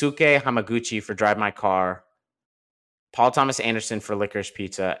 Ryusuke Hamaguchi for Drive My Car, Paul Thomas Anderson for Licorice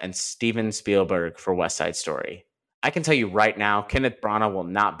Pizza, and Steven Spielberg for West Side Story. I can tell you right now, Kenneth Branagh will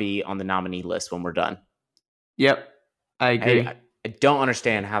not be on the nominee list when we're done. Yep, I agree. I don't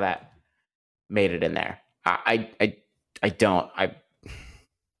understand how that made it in there. I don't.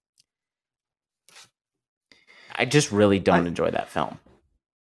 I just really don't enjoy that film.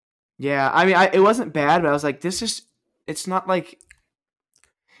 Yeah, I mean, it wasn't bad, but I was like, it's not like,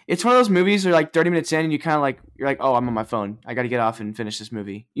 it's one of those movies where like 30 minutes in and you kind of like, you're like, oh, I'm on my phone. I got to get off and finish this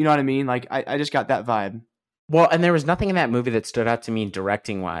movie. You know what I mean? Like, I just got that vibe. Well, and there was nothing in that movie that stood out to me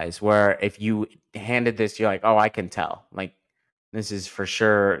directing wise, where if you handed this, you're like, oh, I can tell. Like, this is for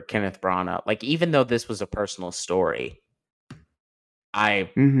sure Kenneth Branagh. Like, even though this was a personal story, I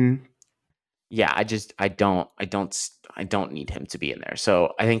don't need him to be in there.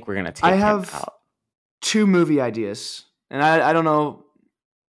 So I think we're gonna take him out. 2 movie ideas, and I don't know.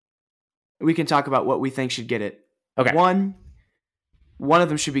 We can talk about what we think should get it. Okay. One of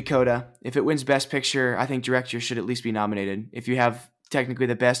them should be Coda. If it wins Best Picture, I think director should at least be nominated. If you have technically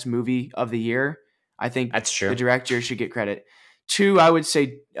the best movie of the year, I think that's true. The director should get credit. 2, I would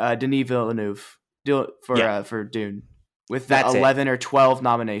say Denis Villeneuve for Dune with 11 or 12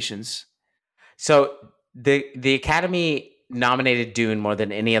 nominations. So the Academy nominated Dune more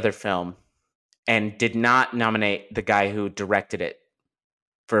than any other film and did not nominate the guy who directed it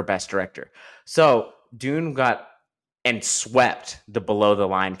for Best Director. So Dune got and swept the below the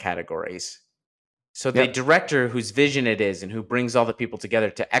line categories. So the director whose vision it is and who brings all the people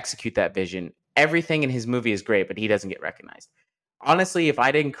together to execute that vision, everything in his movie is great, but he doesn't get recognized. Honestly, if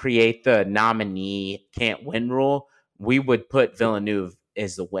I didn't create the nominee can't win rule, we would put Villeneuve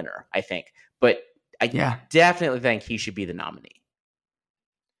as the winner, I think. But I definitely think he should be the nominee.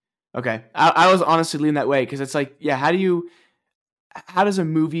 Okay. I was honestly leaning that way because it's like, how does a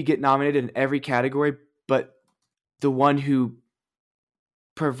movie get nominated in every category, but the one who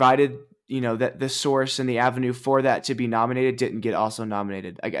provided, that the source and the avenue for that to be nominated didn't get also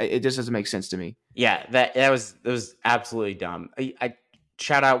nominated? It just doesn't make sense to me. Yeah, that was absolutely dumb. I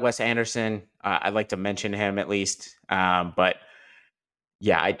shout out Wes Anderson. I'd like to mention him at least. But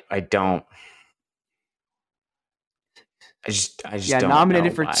yeah, I don't. I just don't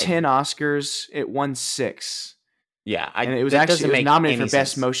nominated know for why. 10 Oscars. It won 6. Yeah, and it was nominated for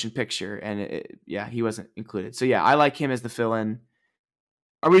Best Motion Picture, and he wasn't included. So I like him as the fill-in.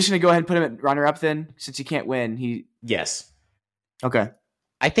 Are we just gonna go ahead and put him at runner-up then, since he can't win? Yes. Okay.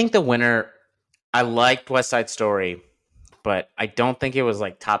 I think the winner. I liked West Side Story, but I don't think it was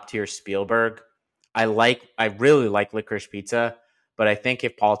like top tier Spielberg. I really like Licorice Pizza, but I think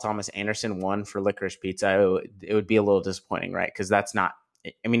if Paul Thomas Anderson won for Licorice Pizza, it would be a little disappointing, right? Because that's not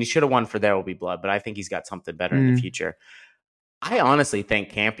I mean, he should have won for There Will Be Blood, but I think he's got something better in the future. I honestly think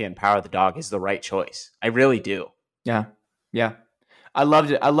Campion Power of the Dog is the right choice. I really do. Yeah. Yeah. I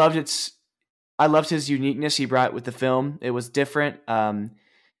loved it. I loved his uniqueness he brought with the film. It was different.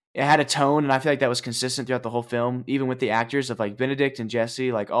 It had a tone, and I feel like that was consistent throughout the whole film, even with the actors of like Benedict and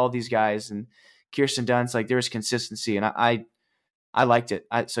Jesse, like all these guys, and Kirsten Dunst. Like there was consistency, and I liked it.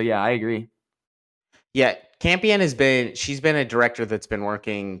 So yeah, I agree. Yeah, Campion she's been a director that's been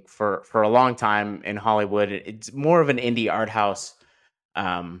working for a long time in Hollywood. It's more of an indie art house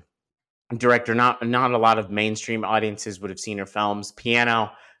director. Not a lot of mainstream audiences would have seen her films.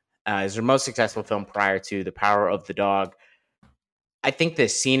 Piano is her most successful film prior to The Power of the Dog. I think the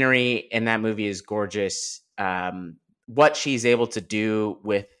scenery in that movie is gorgeous. What she's able to do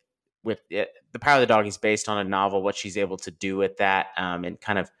with it, The Power of the Dog is based on a novel. What she's able to do with that and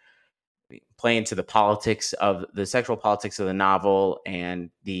kind of play into the politics of the sexual politics of the novel,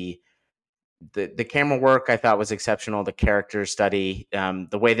 and the camera work I thought was exceptional. The character study,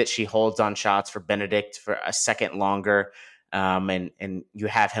 the way that she holds on shots for Benedict for a second longer. And you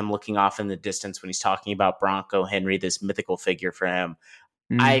have him looking off in the distance when he's talking about Bronco Henry, this mythical figure for him.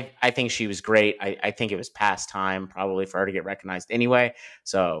 I think she was great. I think it was past time probably for her to get recognized anyway.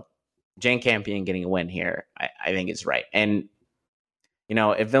 So Jane Campion getting a win here, I think is right. And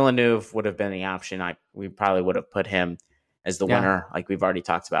if Villeneuve would have been the option, we probably would have put him as the winner, like we've already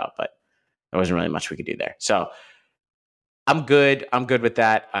talked about. But there wasn't really much we could do there. So I'm good. I'm good with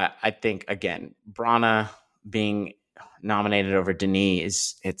that. I think again, Brana being nominated over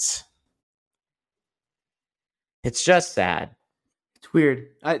Denis it's just sad. It's weird.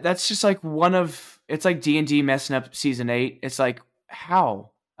 That's just like it's like D&D messing up season 8. It's like,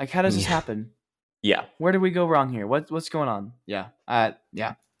 how does this happen? Yeah. Where did we go wrong here? What's going on? Yeah.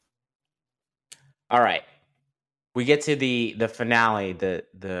 Yeah. All right. We get to the finale,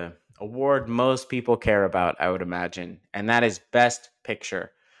 the award most people care about, I would imagine, and that is Best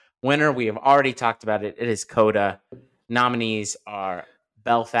Picture. Winner, we have already talked about it. It is Coda. Nominees are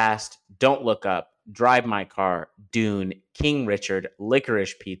Belfast, Don't Look Up, Drive My Car, Dune, King Richard,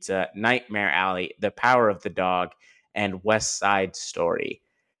 Licorice Pizza, Nightmare Alley, The Power of the Dog, and West Side Story.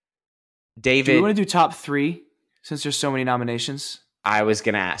 David, do we want to do top 3 since there's so many nominations? I was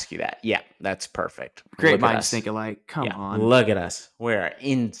going to ask you that. Yeah, that's perfect. Great minds think alike. Come on. Look at us. We're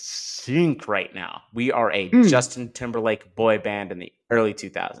in sync right now. We are a Justin Timberlake boy band in the early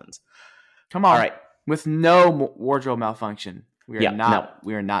 2000s. Come on. All right. With no wardrobe malfunction. We are not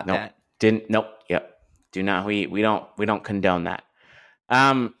that. Nope. Yep. Do not. We don't condone that.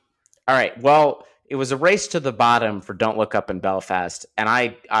 All right. Well, it was a race to the bottom for Don't Look Up in Belfast, and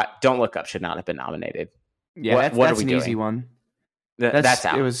I Don't Look Up should not have been nominated. Yeah, that's an easy one. That's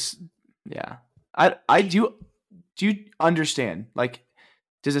out. It was, yeah. I do you understand? Like,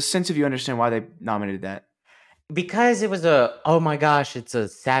 does a sense of you understand why they nominated that? Because it was oh my gosh, it's a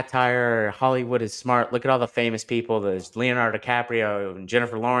satire. Hollywood is smart. Look at all the famous people. There's Leonardo DiCaprio and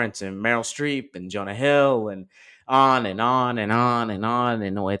Jennifer Lawrence and Meryl Streep and Jonah Hill and on and on and on and on.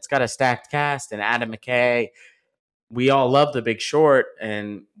 And it's got a stacked cast and Adam McKay. We all love The Big Short,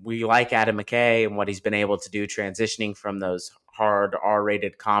 and we like Adam McKay and what he's been able to do transitioning from those hard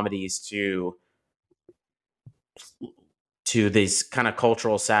R-rated comedies to this kind of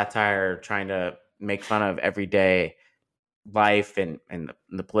cultural satire, trying to make fun of everyday life and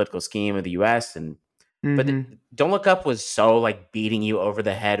the political scheme of the U.S. But Don't Look Up was so like beating you over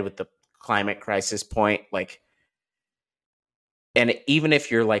the head with the climate crisis point, like. And even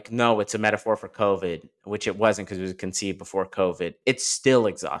if you're like, no, it's a metaphor for COVID, which it wasn't because it was conceived before COVID, it's still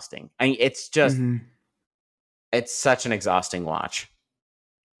exhausting. I mean, it's just, it's such an exhausting watch.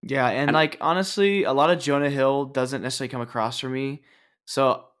 Yeah, and like, honestly, a lot of Jonah Hill doesn't necessarily come across for me.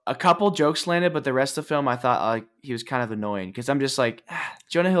 So a couple jokes landed, but the rest of the film, I thought like he was kind of annoying because I'm just like,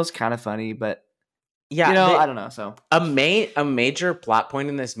 Jonah Hill's kind of funny, but yeah, I don't know. So a major plot point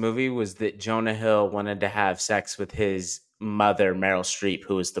in this movie was that Jonah Hill wanted to have sex with his mother, Meryl Streep,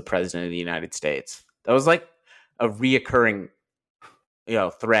 who was the president of the United States. That was like a reoccurring,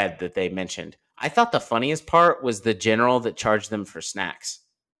 thread that they mentioned. I thought the funniest part was the general that charged them for snacks.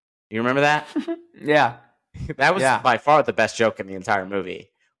 You remember that? Yeah. That was by far the best joke in the entire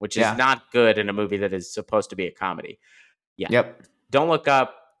movie, which is not good in a movie that is supposed to be a comedy. Yeah. Yep. Don't Look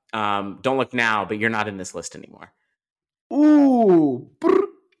Up. Don't Look Now, but you're not in this list anymore. Ooh.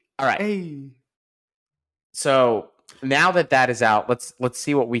 All right. Hey. So now that is out, let's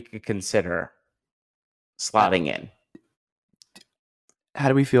see what we could consider slotting in. How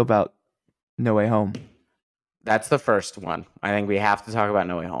do we feel about No Way Home? That's the first one. I think we have to talk about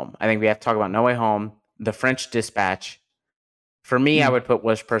No Way Home. I think we have to talk about No Way Home, The French Dispatch, For me, I would put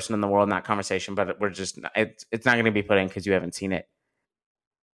worst person in the world in that conversation, but it's not going to be put in because you haven't seen it.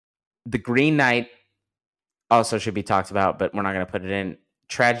 The Green Knight also should be talked about, but we're not going to put it in.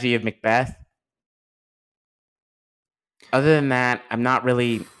 Tragedy of Macbeth. Other than that, I'm not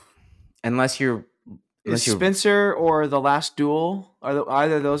really, unless you're Is Spencer or The Last Duel, are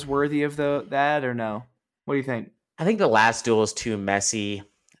either of those worthy of that or no? What do you think? I think The Last Duel is too messy.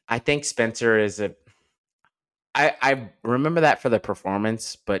 I think Spencer is I remember that for the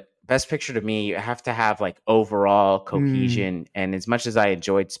performance, but Best Picture to me, you have to have like overall cohesion. And as much as I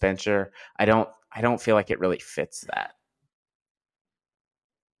enjoyed Spencer, I don't feel like it really fits that.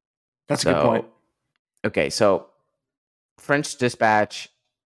 That's a good point. Okay, so French Dispatch,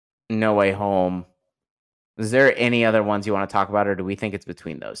 No Way Home. Is there any other ones you want to talk about, or do we think it's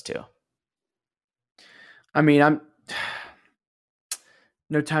between those two? I mean, I'm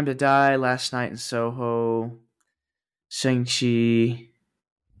No Time to Die, Last Night in Soho, Shang-Chi.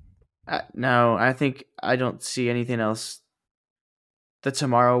 No, I don't see anything else. The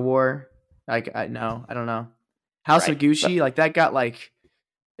Tomorrow War. I don't know. House of Gucci, like that got like,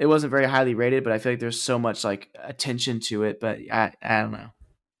 it wasn't very highly rated, but I feel like there's so much like attention to it. But I don't know.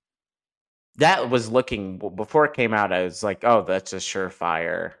 That was looking before it came out. I was like, oh, that's a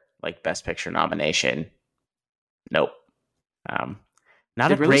surefire like Best Picture nomination. Nope.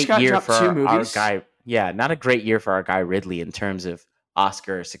 Not a great year for our guy. Yeah, not a great year for our guy Ridley in terms of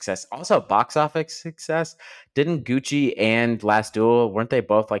Oscar success. Also, box office success. Didn't Gucci and Last Duel, weren't they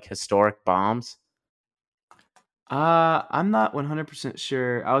both like historic bombs? I'm not 100%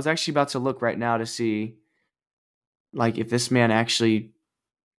 sure. I was actually about to look right now to see like if this man actually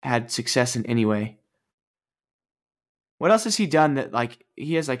had success in any way. What else has he done that like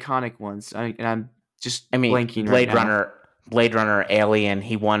he has iconic ones? I'm just blanking Blade right now. Blade Runner, Alien.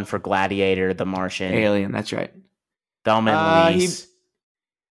 He won for Gladiator, The Martian. Alien, that's right. Thelma and Louise.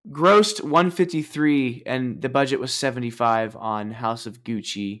 He grossed 153, and the budget was 75 on House of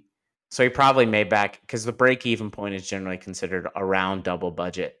Gucci. So he probably made back, because the break-even point is generally considered around double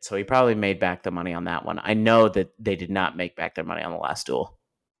budget. So he probably made back the money on that one. I know that they did not make back their money on The Last Duel.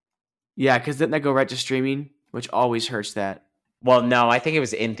 Yeah, because didn't that go right to streaming, which always hurts that. Well, no, I think it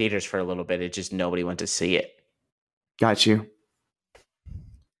was in theaters for a little bit. It just nobody went to see it. Got you.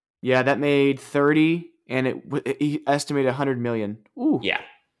 Yeah, that made 30, and he estimated 100 million. Ooh. Yeah.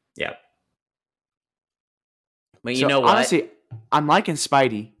 But you know what? Honestly, I'm liking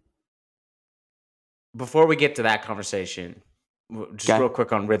Spidey. Before we get to that conversation, just real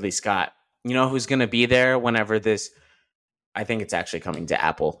quick on Ridley Scott. You know who's going to be there whenever this? I think it's actually coming to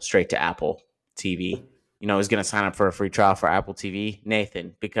Apple, straight to Apple TV. You know who's going to sign up for a free trial for Apple TV?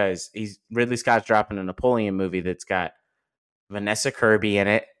 Nathan, because Ridley Scott's dropping a Napoleon movie that's got Vanessa Kirby in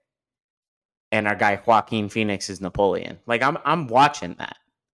it, and our guy Joaquin Phoenix is Napoleon. Like I'm watching that.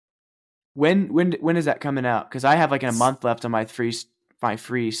 When is that coming out? Because I have like a month left on my free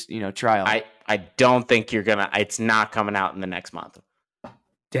trial. I don't think you're gonna. It's not coming out in the next month.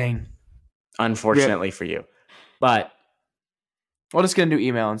 Dang. Unfortunately for you, but we'll just get a new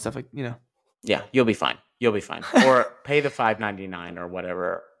email and stuff Yeah, you'll be fine. Or pay the $5.99 or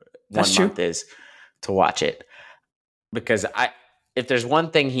whatever month is to watch it. Because if there's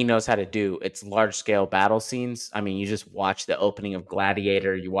one thing he knows how to do, it's large scale battle scenes. I mean, you just watch the opening of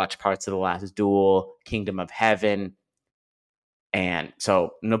Gladiator, you watch parts of The Last Duel, Kingdom of Heaven, and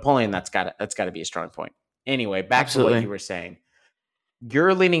so Napoleon. That's got to be a strong point. Anyway, back to what you were saying.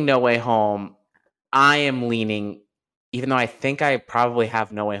 You're leaning No Way Home. I am leaning, even though I think I probably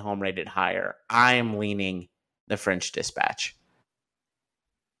have No Way Home rated higher, I am leaning The French Dispatch.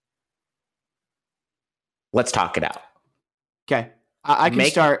 Let's talk it out. Okay. I can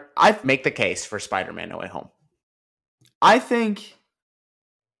start. Make the case for Spider-Man No Way Home. I think,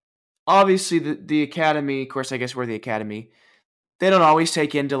 obviously, the Academy, of course, I guess we're the Academy, they don't always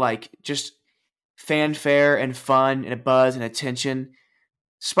take into, like, just fanfare and fun and a buzz and attention.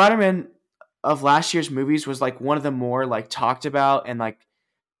 Spider-Man of last year's movies was, like, one of the more, like, talked about and, like,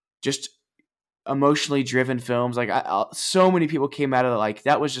 just emotionally driven films. Like, so many people came out of it, like,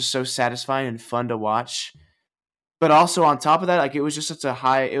 that was just so satisfying and fun to watch. But also on top of that, like it was just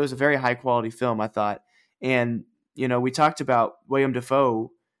it was a very high quality film, I thought. And, we talked about William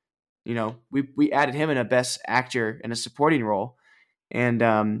Dafoe, we added him in a best actor in a supporting role.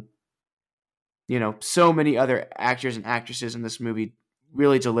 And, so many other actors and actresses in this movie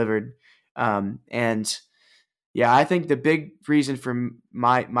really delivered. And yeah, I think the big reason for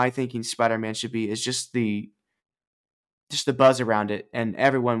my thinking Spider-Man should be is just the buzz around it. And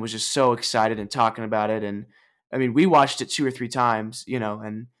everyone was just so excited and talking about it. And, I mean, we watched it 2 or 3 times,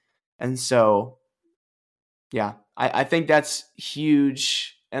 and so, yeah, I think that's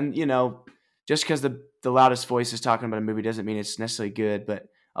huge. And, just because the loudest voice is talking about a movie doesn't mean it's necessarily good. But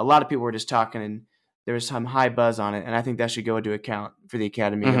a lot of people were just talking, and there was some high buzz on it. And I think that should go into account for the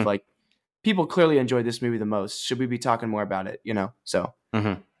Academy of Mm-hmm. like, people clearly enjoyed this movie the most. Should we be talking more about it? So.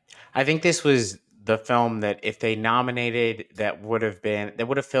 Mm-hmm. I think this was the film that if they nominated, that would have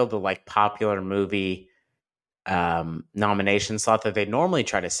filled the like popular movie nomination slot that they normally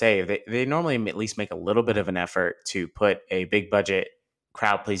try to save. They normally at least make a little bit of an effort to put a big budget,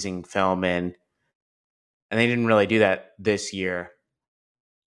 crowd pleasing film in, and they didn't really do that this year.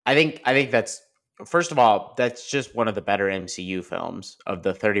 I think that's first of all, that's just one of the better MCU films of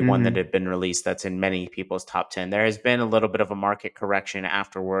the 31 that Mm-hmm. have been released. That's in many people's top 10. There has been a little bit of a market correction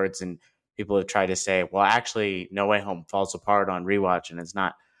afterwards, and people have tried to say, well, actually, No Way Home falls apart on rewatch, and it's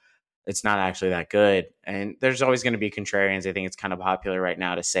not actually that good. And there's always going to be contrarians. I think it's kind of popular right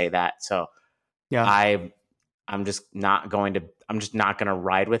now to say that. So Yeah. I I'm just not going to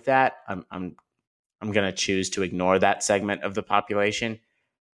ride with that. I'm going to choose to ignore that segment of the population.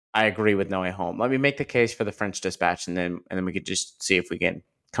 I agree with No Way Home. Let me make the case for The French Dispatch, and then we could just see if we can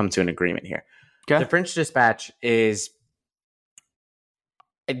come to an agreement here. The Okay. French Dispatch is,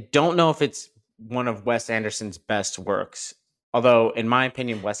 I don't know if it's one of Wes Anderson's best works, although in my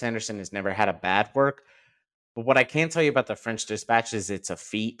opinion, Wes Anderson has never had a bad work. But what I can tell you about The French Dispatch is it's a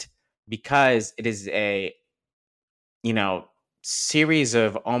feat because it is a, you know, series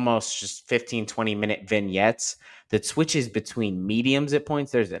of almost just 15-20 minute vignettes that switches between mediums at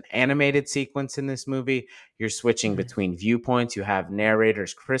points. There's an animated sequence in this movie. You're switching between viewpoints. You have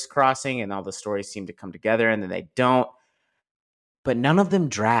narrators crisscrossing, and all the stories seem to come together, and then they don't. But none of them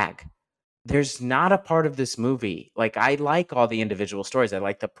drag. There's not a part of this movie. Like, I like all the individual stories. I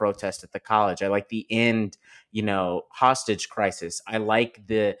like the protest at the college. I like the end, hostage crisis. I like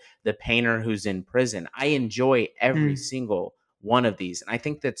the painter who's in prison. I enjoy every Mm. single one of these. And I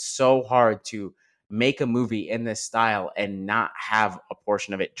think that's so hard to make a movie in this style and not have a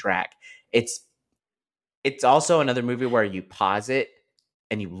portion of it drag. It's it's also another movie where you pause it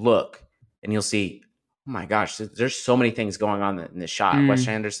and you look and you'll see, oh my gosh, there's so many things going on in this shot. Wes Mm.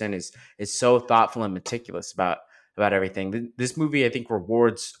 Anderson is so thoughtful and meticulous about everything. This movie, I think,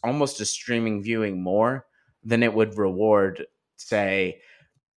 rewards almost a streaming viewing more than it would reward, say,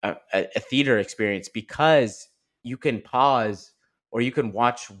 a theater experience, because you can pause or you can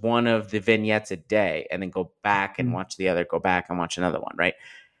watch one of the vignettes a day and then go back and Mm. watch the other, go back and watch another one, right?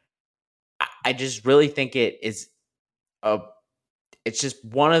 I just really think a it's just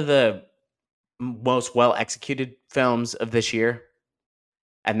one of the most well executed films of this year,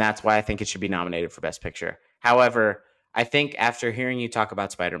 and that's why I think it should be nominated for Best Picture. However, I think after hearing you talk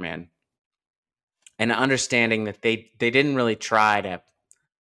about Spider-Man and understanding that they didn't really try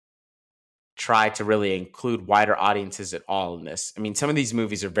to really include wider audiences at all in this. I mean, some of these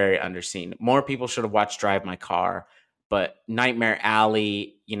movies are very underseen. More people should have watched Drive My Car, but Nightmare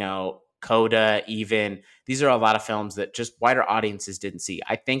Alley, Coda, even these are a lot of films that just wider audiences didn't see.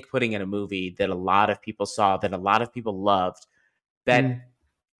 I think putting in a movie that a lot of people saw, that a lot of people loved, that Mm.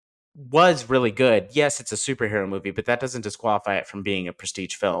 was really good. Yes, it's a superhero movie, but that doesn't disqualify it from being a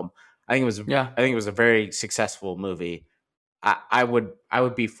prestige film. I think it was Yeah. I think it was a very successful movie. I would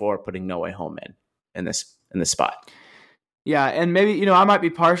be for putting No Way Home in this spot. Yeah. And maybe, I might be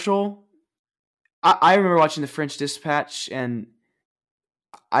partial. I remember watching The French Dispatch, and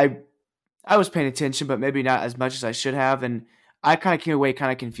I I was paying attention, but maybe not as much as I should have, and I kind of came away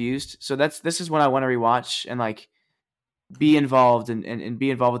kind of confused. So this is one I want to rewatch and like be involved and be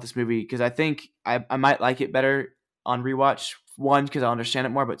involved with this movie, because I think I might like it better on rewatch. One, because I understand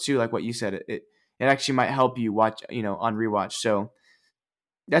it more, but two, like what you said, it actually might help you watch on rewatch. So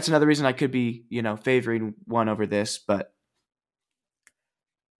that's another reason I could be favoring one over this. But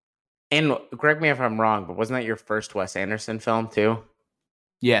And correct me if I'm wrong, but wasn't that your first Wes Anderson film too?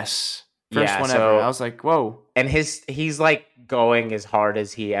 yes, first Yeah. one ever. I So, was like, whoa. and he's like going as hard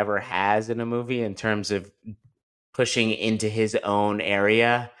as he ever has in a movie in terms of pushing into his own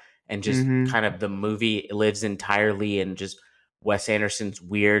area, and just Mm-hmm. kind of the movie lives entirely in just Wes Anderson's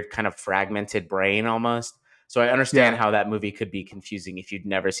weird kind of fragmented brain almost. So I understand Yeah. how that movie could be confusing if you'd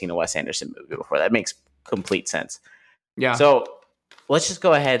never seen a Wes Anderson movie before. That makes complete sense. Yeah. So let's just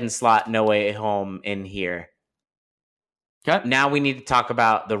go ahead and slot No Way Home in here. Okay. Now we need to talk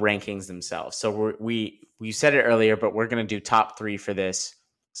about the rankings themselves. So we said it earlier, but we're going to do top 3 for this.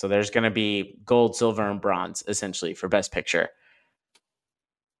 So there's going to be gold, silver, and bronze essentially for Best Picture.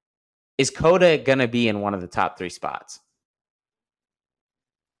 Is Coda going to be in one of the top 3 spots?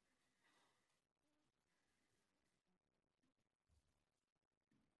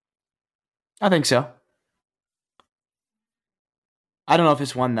 I think so. I don't know if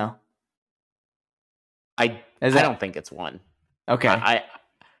it's one though. I don't think it's one. Okay. I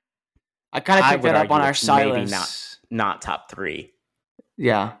kind of picked that up on our silence. Maybe not top 3.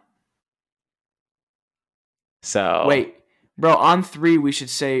 Yeah. So wait, bro, on 3 we should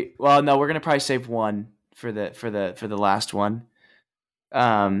say. Well, no, we're gonna probably save one for the last one.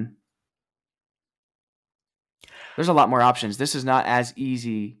 There's a lot more options. This is not as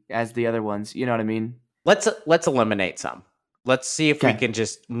easy as the other ones. You know what I mean? Let's eliminate some. Let's see if we can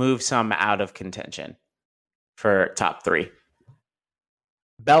just move some out of contention for top 3.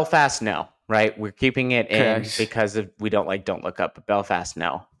 Belfast, no, right? We're keeping it in because of we don't like Don't Look Up, but Belfast,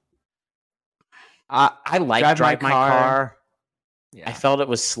 no. I like Drive My Car. Yeah. I felt it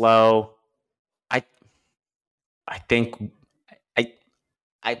was slow. I think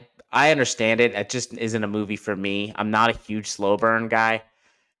I understand it. It just isn't a movie for me. I'm not a huge slow burn guy.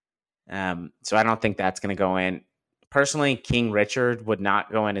 So I don't think that's going to go in. Personally, King Richard would not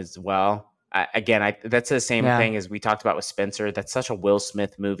go in as well. That's the same thing as we talked about with Spencer. That's such a Will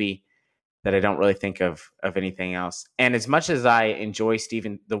Smith movie that I don't really think of anything else. And as much as I enjoy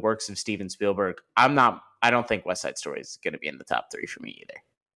the works of Steven Spielberg, I don't think West Side Story is going to be in the top 3 for me either.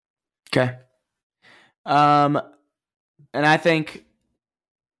 Okay. And I think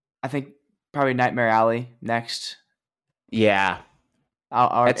probably Nightmare Alley next. Yeah.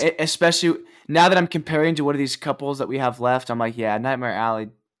 Especially now that I'm comparing to one of these couples that we have left, I'm like, yeah, Nightmare Alley.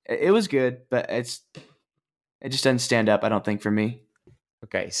 It was good, but it just doesn't stand up, I don't think, for me.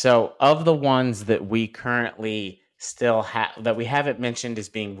 Okay, so of the ones that we currently still have that we haven't mentioned as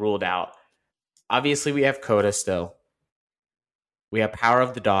being ruled out, obviously we have Coda still. We have Power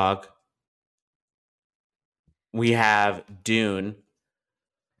of the Dog. We have Dune.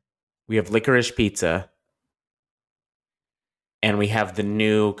 We have Licorice Pizza. And we have the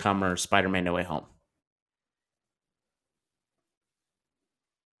newcomer, Spider-Man No Way Home.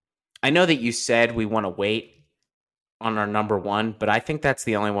 I know that you said we want to wait on our number 1, but I think that's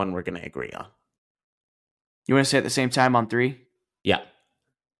the only one we're going to agree on. You want to say at the same time on 3? Yeah.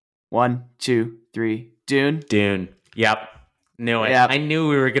 1, 2, 3. Dune. Yep. Knew it. Yep. I knew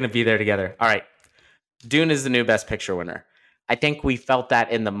we were going to be there together. All right. Dune is the new Best Picture winner. I think we felt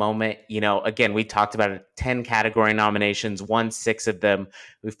that in the moment. Again, we talked about it, 10 category nominations, won 6 of them.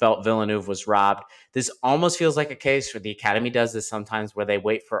 We felt Villeneuve was robbed. This almost feels like a case where the Academy does this sometimes, where they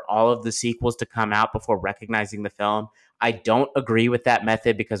wait for all of the sequels to come out before recognizing the film. I don't agree with that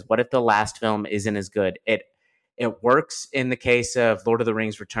method, because what if the last film isn't as good? It works in the case of Lord of the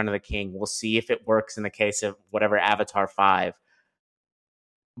Rings, Return of the King. We'll see if it works in the case of whatever Avatar 5.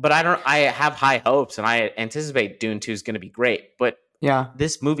 But I have high hopes, and I anticipate Dune 2 is going to be great. But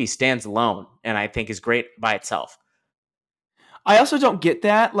this movie stands alone, and I think is great by itself. I also don't get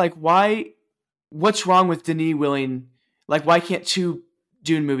that. Like, what's wrong with Denis willing, like, why can't 2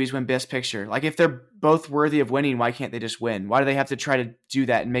 Dune movies win Best Picture? Like, if they're both worthy of winning, why can't they just win? Why do they have to try to do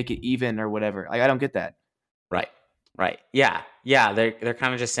that and make it even or whatever? Like, I don't get that. Right. Yeah. They're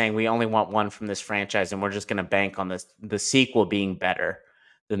kind of just saying we only want one from this franchise, and we're just going to bank on the sequel being better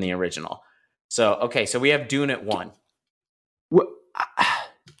than the original. So we have Dune at 1.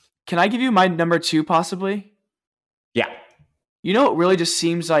 Can I give you my number 2 possibly? Yeah. It really just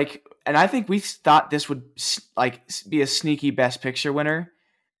seems like, and I think we thought this would like be a sneaky Best Picture winner.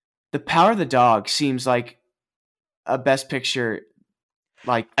 The Power of the Dog seems like a Best Picture.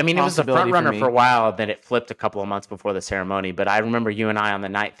 Like, I mean, it was the front runner for a while, then it flipped a couple of months before the ceremony. But I remember you and I on the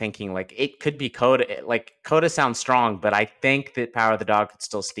night thinking, like, it could be Coda. Like, Coda sounds strong, but I think that Power of the Dog could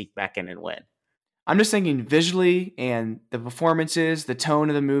still sneak back in and win. I'm just thinking visually and the performances, the tone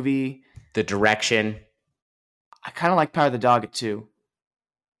of the movie, the direction. I kind of like Power of the Dog at 2.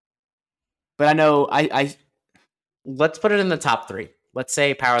 But I know I let's put it in the top 3. Let's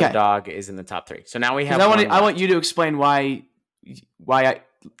say Power of the Dog is in the top 3. So now we have. I want you to explain why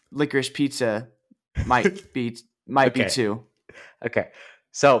Licorice Pizza might be 2. Okay.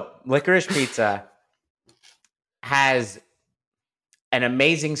 So Licorice Pizza has an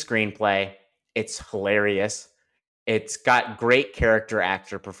amazing screenplay. It's hilarious. It's got great character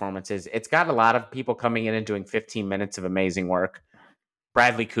actor performances. It's got a lot of people coming in and doing 15 minutes of amazing work.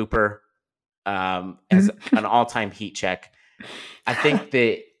 Bradley Cooper as an all-time heat check. I think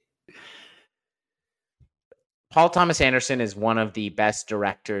that Paul Thomas Anderson is one of the best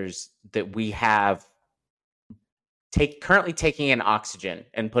directors that we have currently taking in oxygen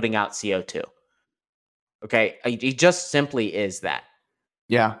and putting out CO2. Okay? He just simply is that.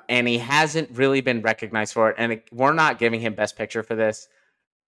 Yeah. And he hasn't really been recognized for it. And we're not giving him Best Picture for this.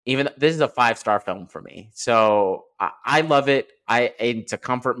 Even this is a 5-star film for me. So I love it. It's a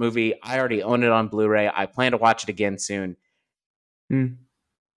comfort movie. I already own it on Blu-ray. I plan to watch it again soon. Mm.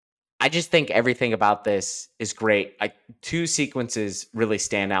 I just think everything about this is great. Two sequences really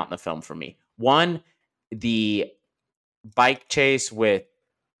stand out in the film for me. One, the bike chase with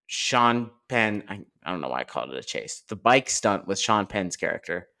Sean Penn. I don't know why I called it a chase. The bike stunt with Sean Penn's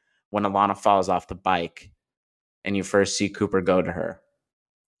character when Alana falls off the bike and you first see Cooper go to her.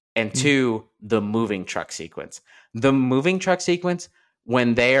 And two, the moving truck sequence. The moving truck sequence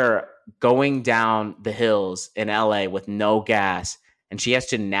when they are going down the hills in LA with no gas and she has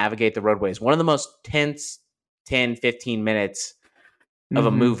to navigate the roadways. One of the most tense 10, 15 minutes of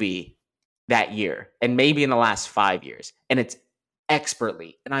a movie that year and maybe in the last 5 years. And it's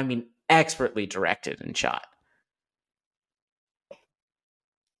expertly, and I mean expertly directed and shot.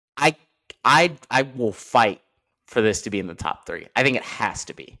 I will fight for this to be in the top 3. I think it has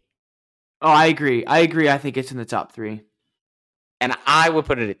to be. Oh, I agree. I think it's in the top 3. And I would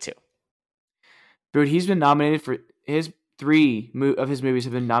put it at 2. Dude, he's been nominated for his 3 of his movies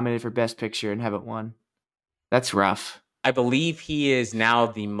have been nominated for Best Picture and haven't won. That's rough. I believe he is now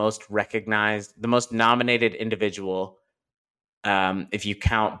the most recognized, the most nominated individual, if you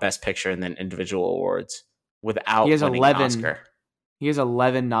count Best Picture and then individual awards, without winning an Oscar. He has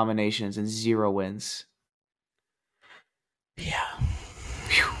 11 nominations and 0 wins. Yeah.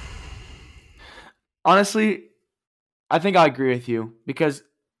 Whew. Honestly, I think I agree with you because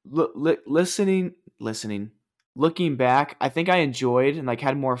looking back, I think I enjoyed and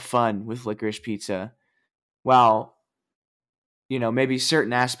had more fun with Licorice Pizza. While, maybe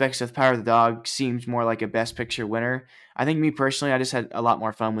certain aspects of Power of the Dog seemed more like a Best Picture winner. I think me personally, I just had a lot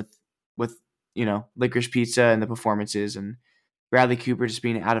more fun with Licorice Pizza and the performances and Bradley Cooper just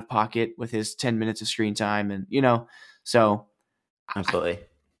being out of pocket with his 10 minutes of screen time and so absolutely.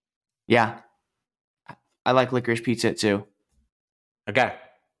 I like Licorice Pizza too. Okay.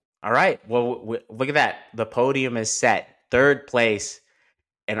 All right. Well, look at that. The podium is set. 3rd place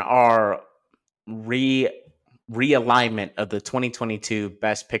in our realignment of the 2022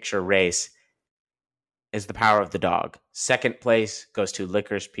 Best Picture race is The Power of the Dog. 2nd place goes to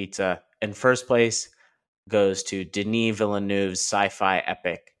Licorice Pizza. And 1st place goes to Denis Villeneuve's sci-fi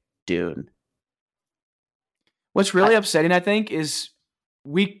epic, Dune. What's really upsetting, I think, is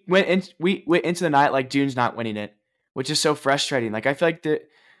we went into the night like Dune's not winning it, which is so frustrating. I feel like that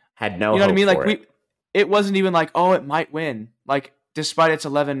had no, you know hope what I mean? For it wasn't even it might win. Despite its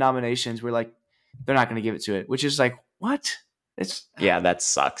 11 nominations, we're they're not going to give it to it, which is what? That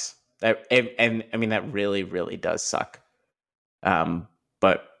sucks. That really, really does suck.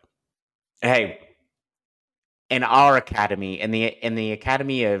 But hey, in our academy, in the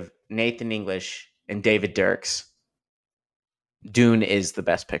academy of Nathan English and David Dirks, Dune is the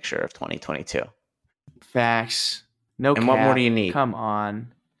best picture of 2022. Facts. No. And cap. What more do you need? Come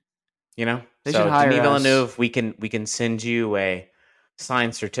on. They so should hire Denis us. Villeneuve, we can send you a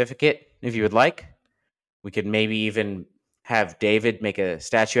signed certificate if you would like. We could maybe even have David make a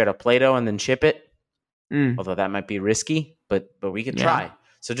statue out of Play-Doh and then ship it. Although that might be risky, but we could try.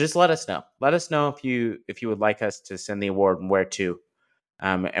 So just let us know. Let us know if you would like us to send the award and where to,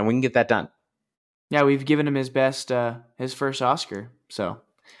 and we can get that done. Yeah, we've given him his first Oscar. So,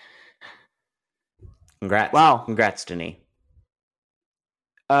 congrats! Wow, congrats, Denis.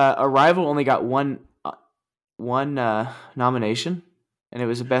 Arrival only got one nomination, and it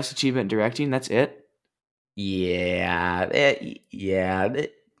was the best achievement in directing. That's it. Yeah, they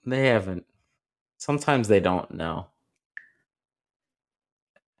haven't. Sometimes they don't know.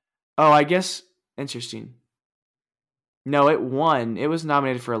 Oh, I guess interesting. No, it won. It was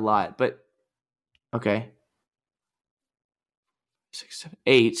nominated for a lot, but okay. 6, 7,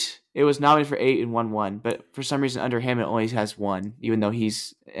 8. It was nominated for 8 and won 1, but for some reason under him it only has 1, even though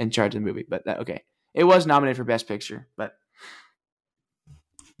he's in charge of the movie. But okay, it was nominated for Best Picture, but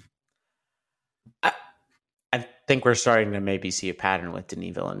I think we're starting to maybe see a pattern with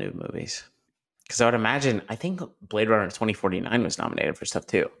Denis Villeneuve movies. Because I would imagine, I think Blade Runner 2049 was nominated for stuff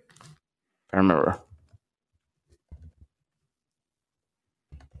too. If I remember.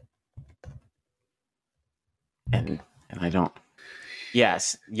 And I don't.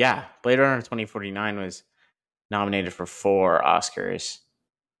 Yes. Yeah. Blade Runner 2049 was nominated for 4 Oscars.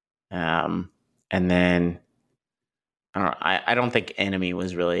 And then I don't know. I don't think Enemy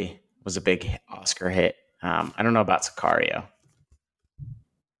was a big Oscar hit. I don't know about Sicario.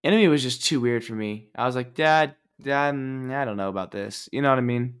 Enemy was just too weird for me. I was like, Dad, I don't know about this. You know what I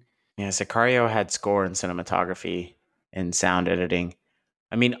mean? Yeah, Sicario had score and cinematography and sound editing.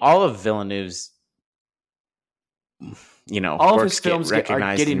 I mean, all of Villeneuve's, all of his films are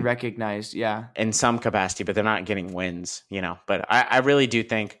getting recognized, yeah, in some capacity, but they're not getting wins, But I really do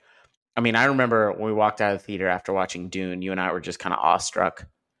think I mean, I remember when we walked out of the theater after watching Dune, you and I were just kind of awestruck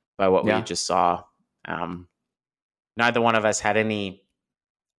by what we just saw. Neither one of us had any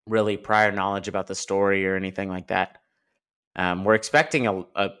really prior knowledge about the story or anything like that. We're expecting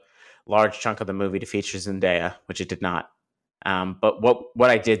a large chunk of the movie to feature Zendaya, which it did not. But what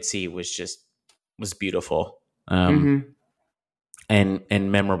I did see was beautiful, and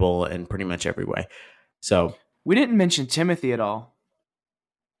memorable in pretty much every way. So we didn't mention Timothy at all.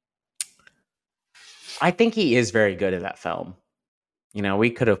 I think he is very good at that film. You know, we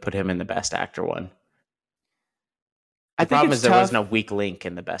could have put him in the Best Actor one. The problem is there was no weak link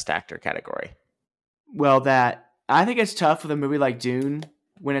in the Best Actor category. Well, I think it's tough with a movie like Dune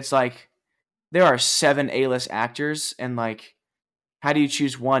when it's like there are 7 A-list actors and like how do you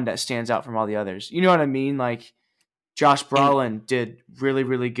choose one that stands out from all the others? You know what I mean? Like Josh Brolin did really,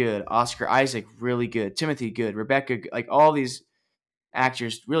 really good. Oscar Isaac, really good. Timothy, good. Rebecca, like all these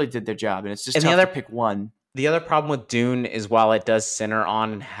actors really did their job, and it's just tough to pick one. The other problem with Dune is while it does center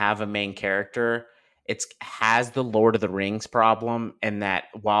on and have a main character, it has the Lord of the Rings problem, and that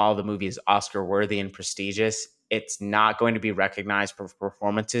while the movie is Oscar worthy and prestigious, it's not going to be recognized for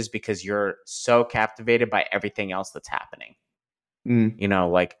performances because you're so captivated by everything else that's happening. You know,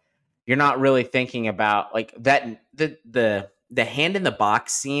 like you're not really thinking about like that. The hand in the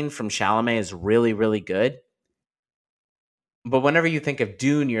box scene from Chalamet is really, really good. But whenever you think of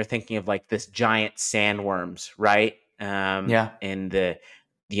Dune, you're thinking of like this giant sandworms, right? And the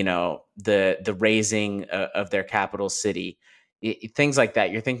raising of their capital city, things like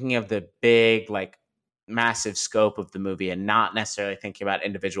that. You're thinking of the big, like massive scope of the movie and not necessarily thinking about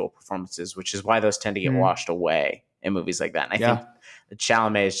individual performances, which is why those tend to get washed away in movies like that. And I think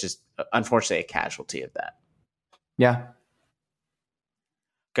Chalamet is just, unfortunately, a casualty of that. Yeah.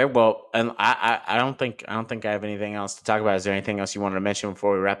 Okay, well, and I don't think I have anything else to talk about. Is there anything else you wanted to mention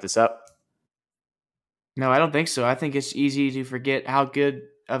before we wrap this up? No, I don't think so. I think it's easy to forget how good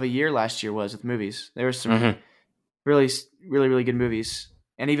of a year last year was with movies. There were some really, really, really good movies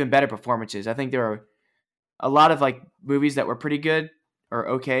and even better performances. I think there are a lot of like movies that were pretty good or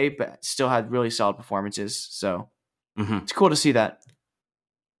okay, but still had really solid performances. So it's cool to see that.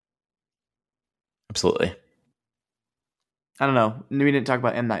 Absolutely. I don't know. We didn't talk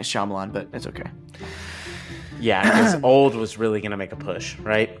about M. Night Shyamalan, but it's okay. Yeah, because Old was really going to make a push,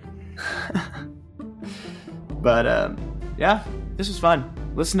 right? But, yeah, this was fun.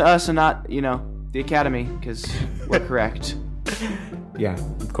 Listen to us and not, the Academy, because we're correct. Yeah,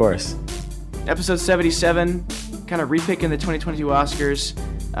 of course. Episode 77, kind of repicking the 2022 Oscars.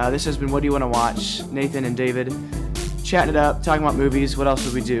 This has been What Do You Want to Watch? Nathan and David chatting it up, talking about movies. What else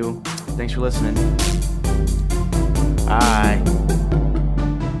would we do? Thanks for listening. Bye.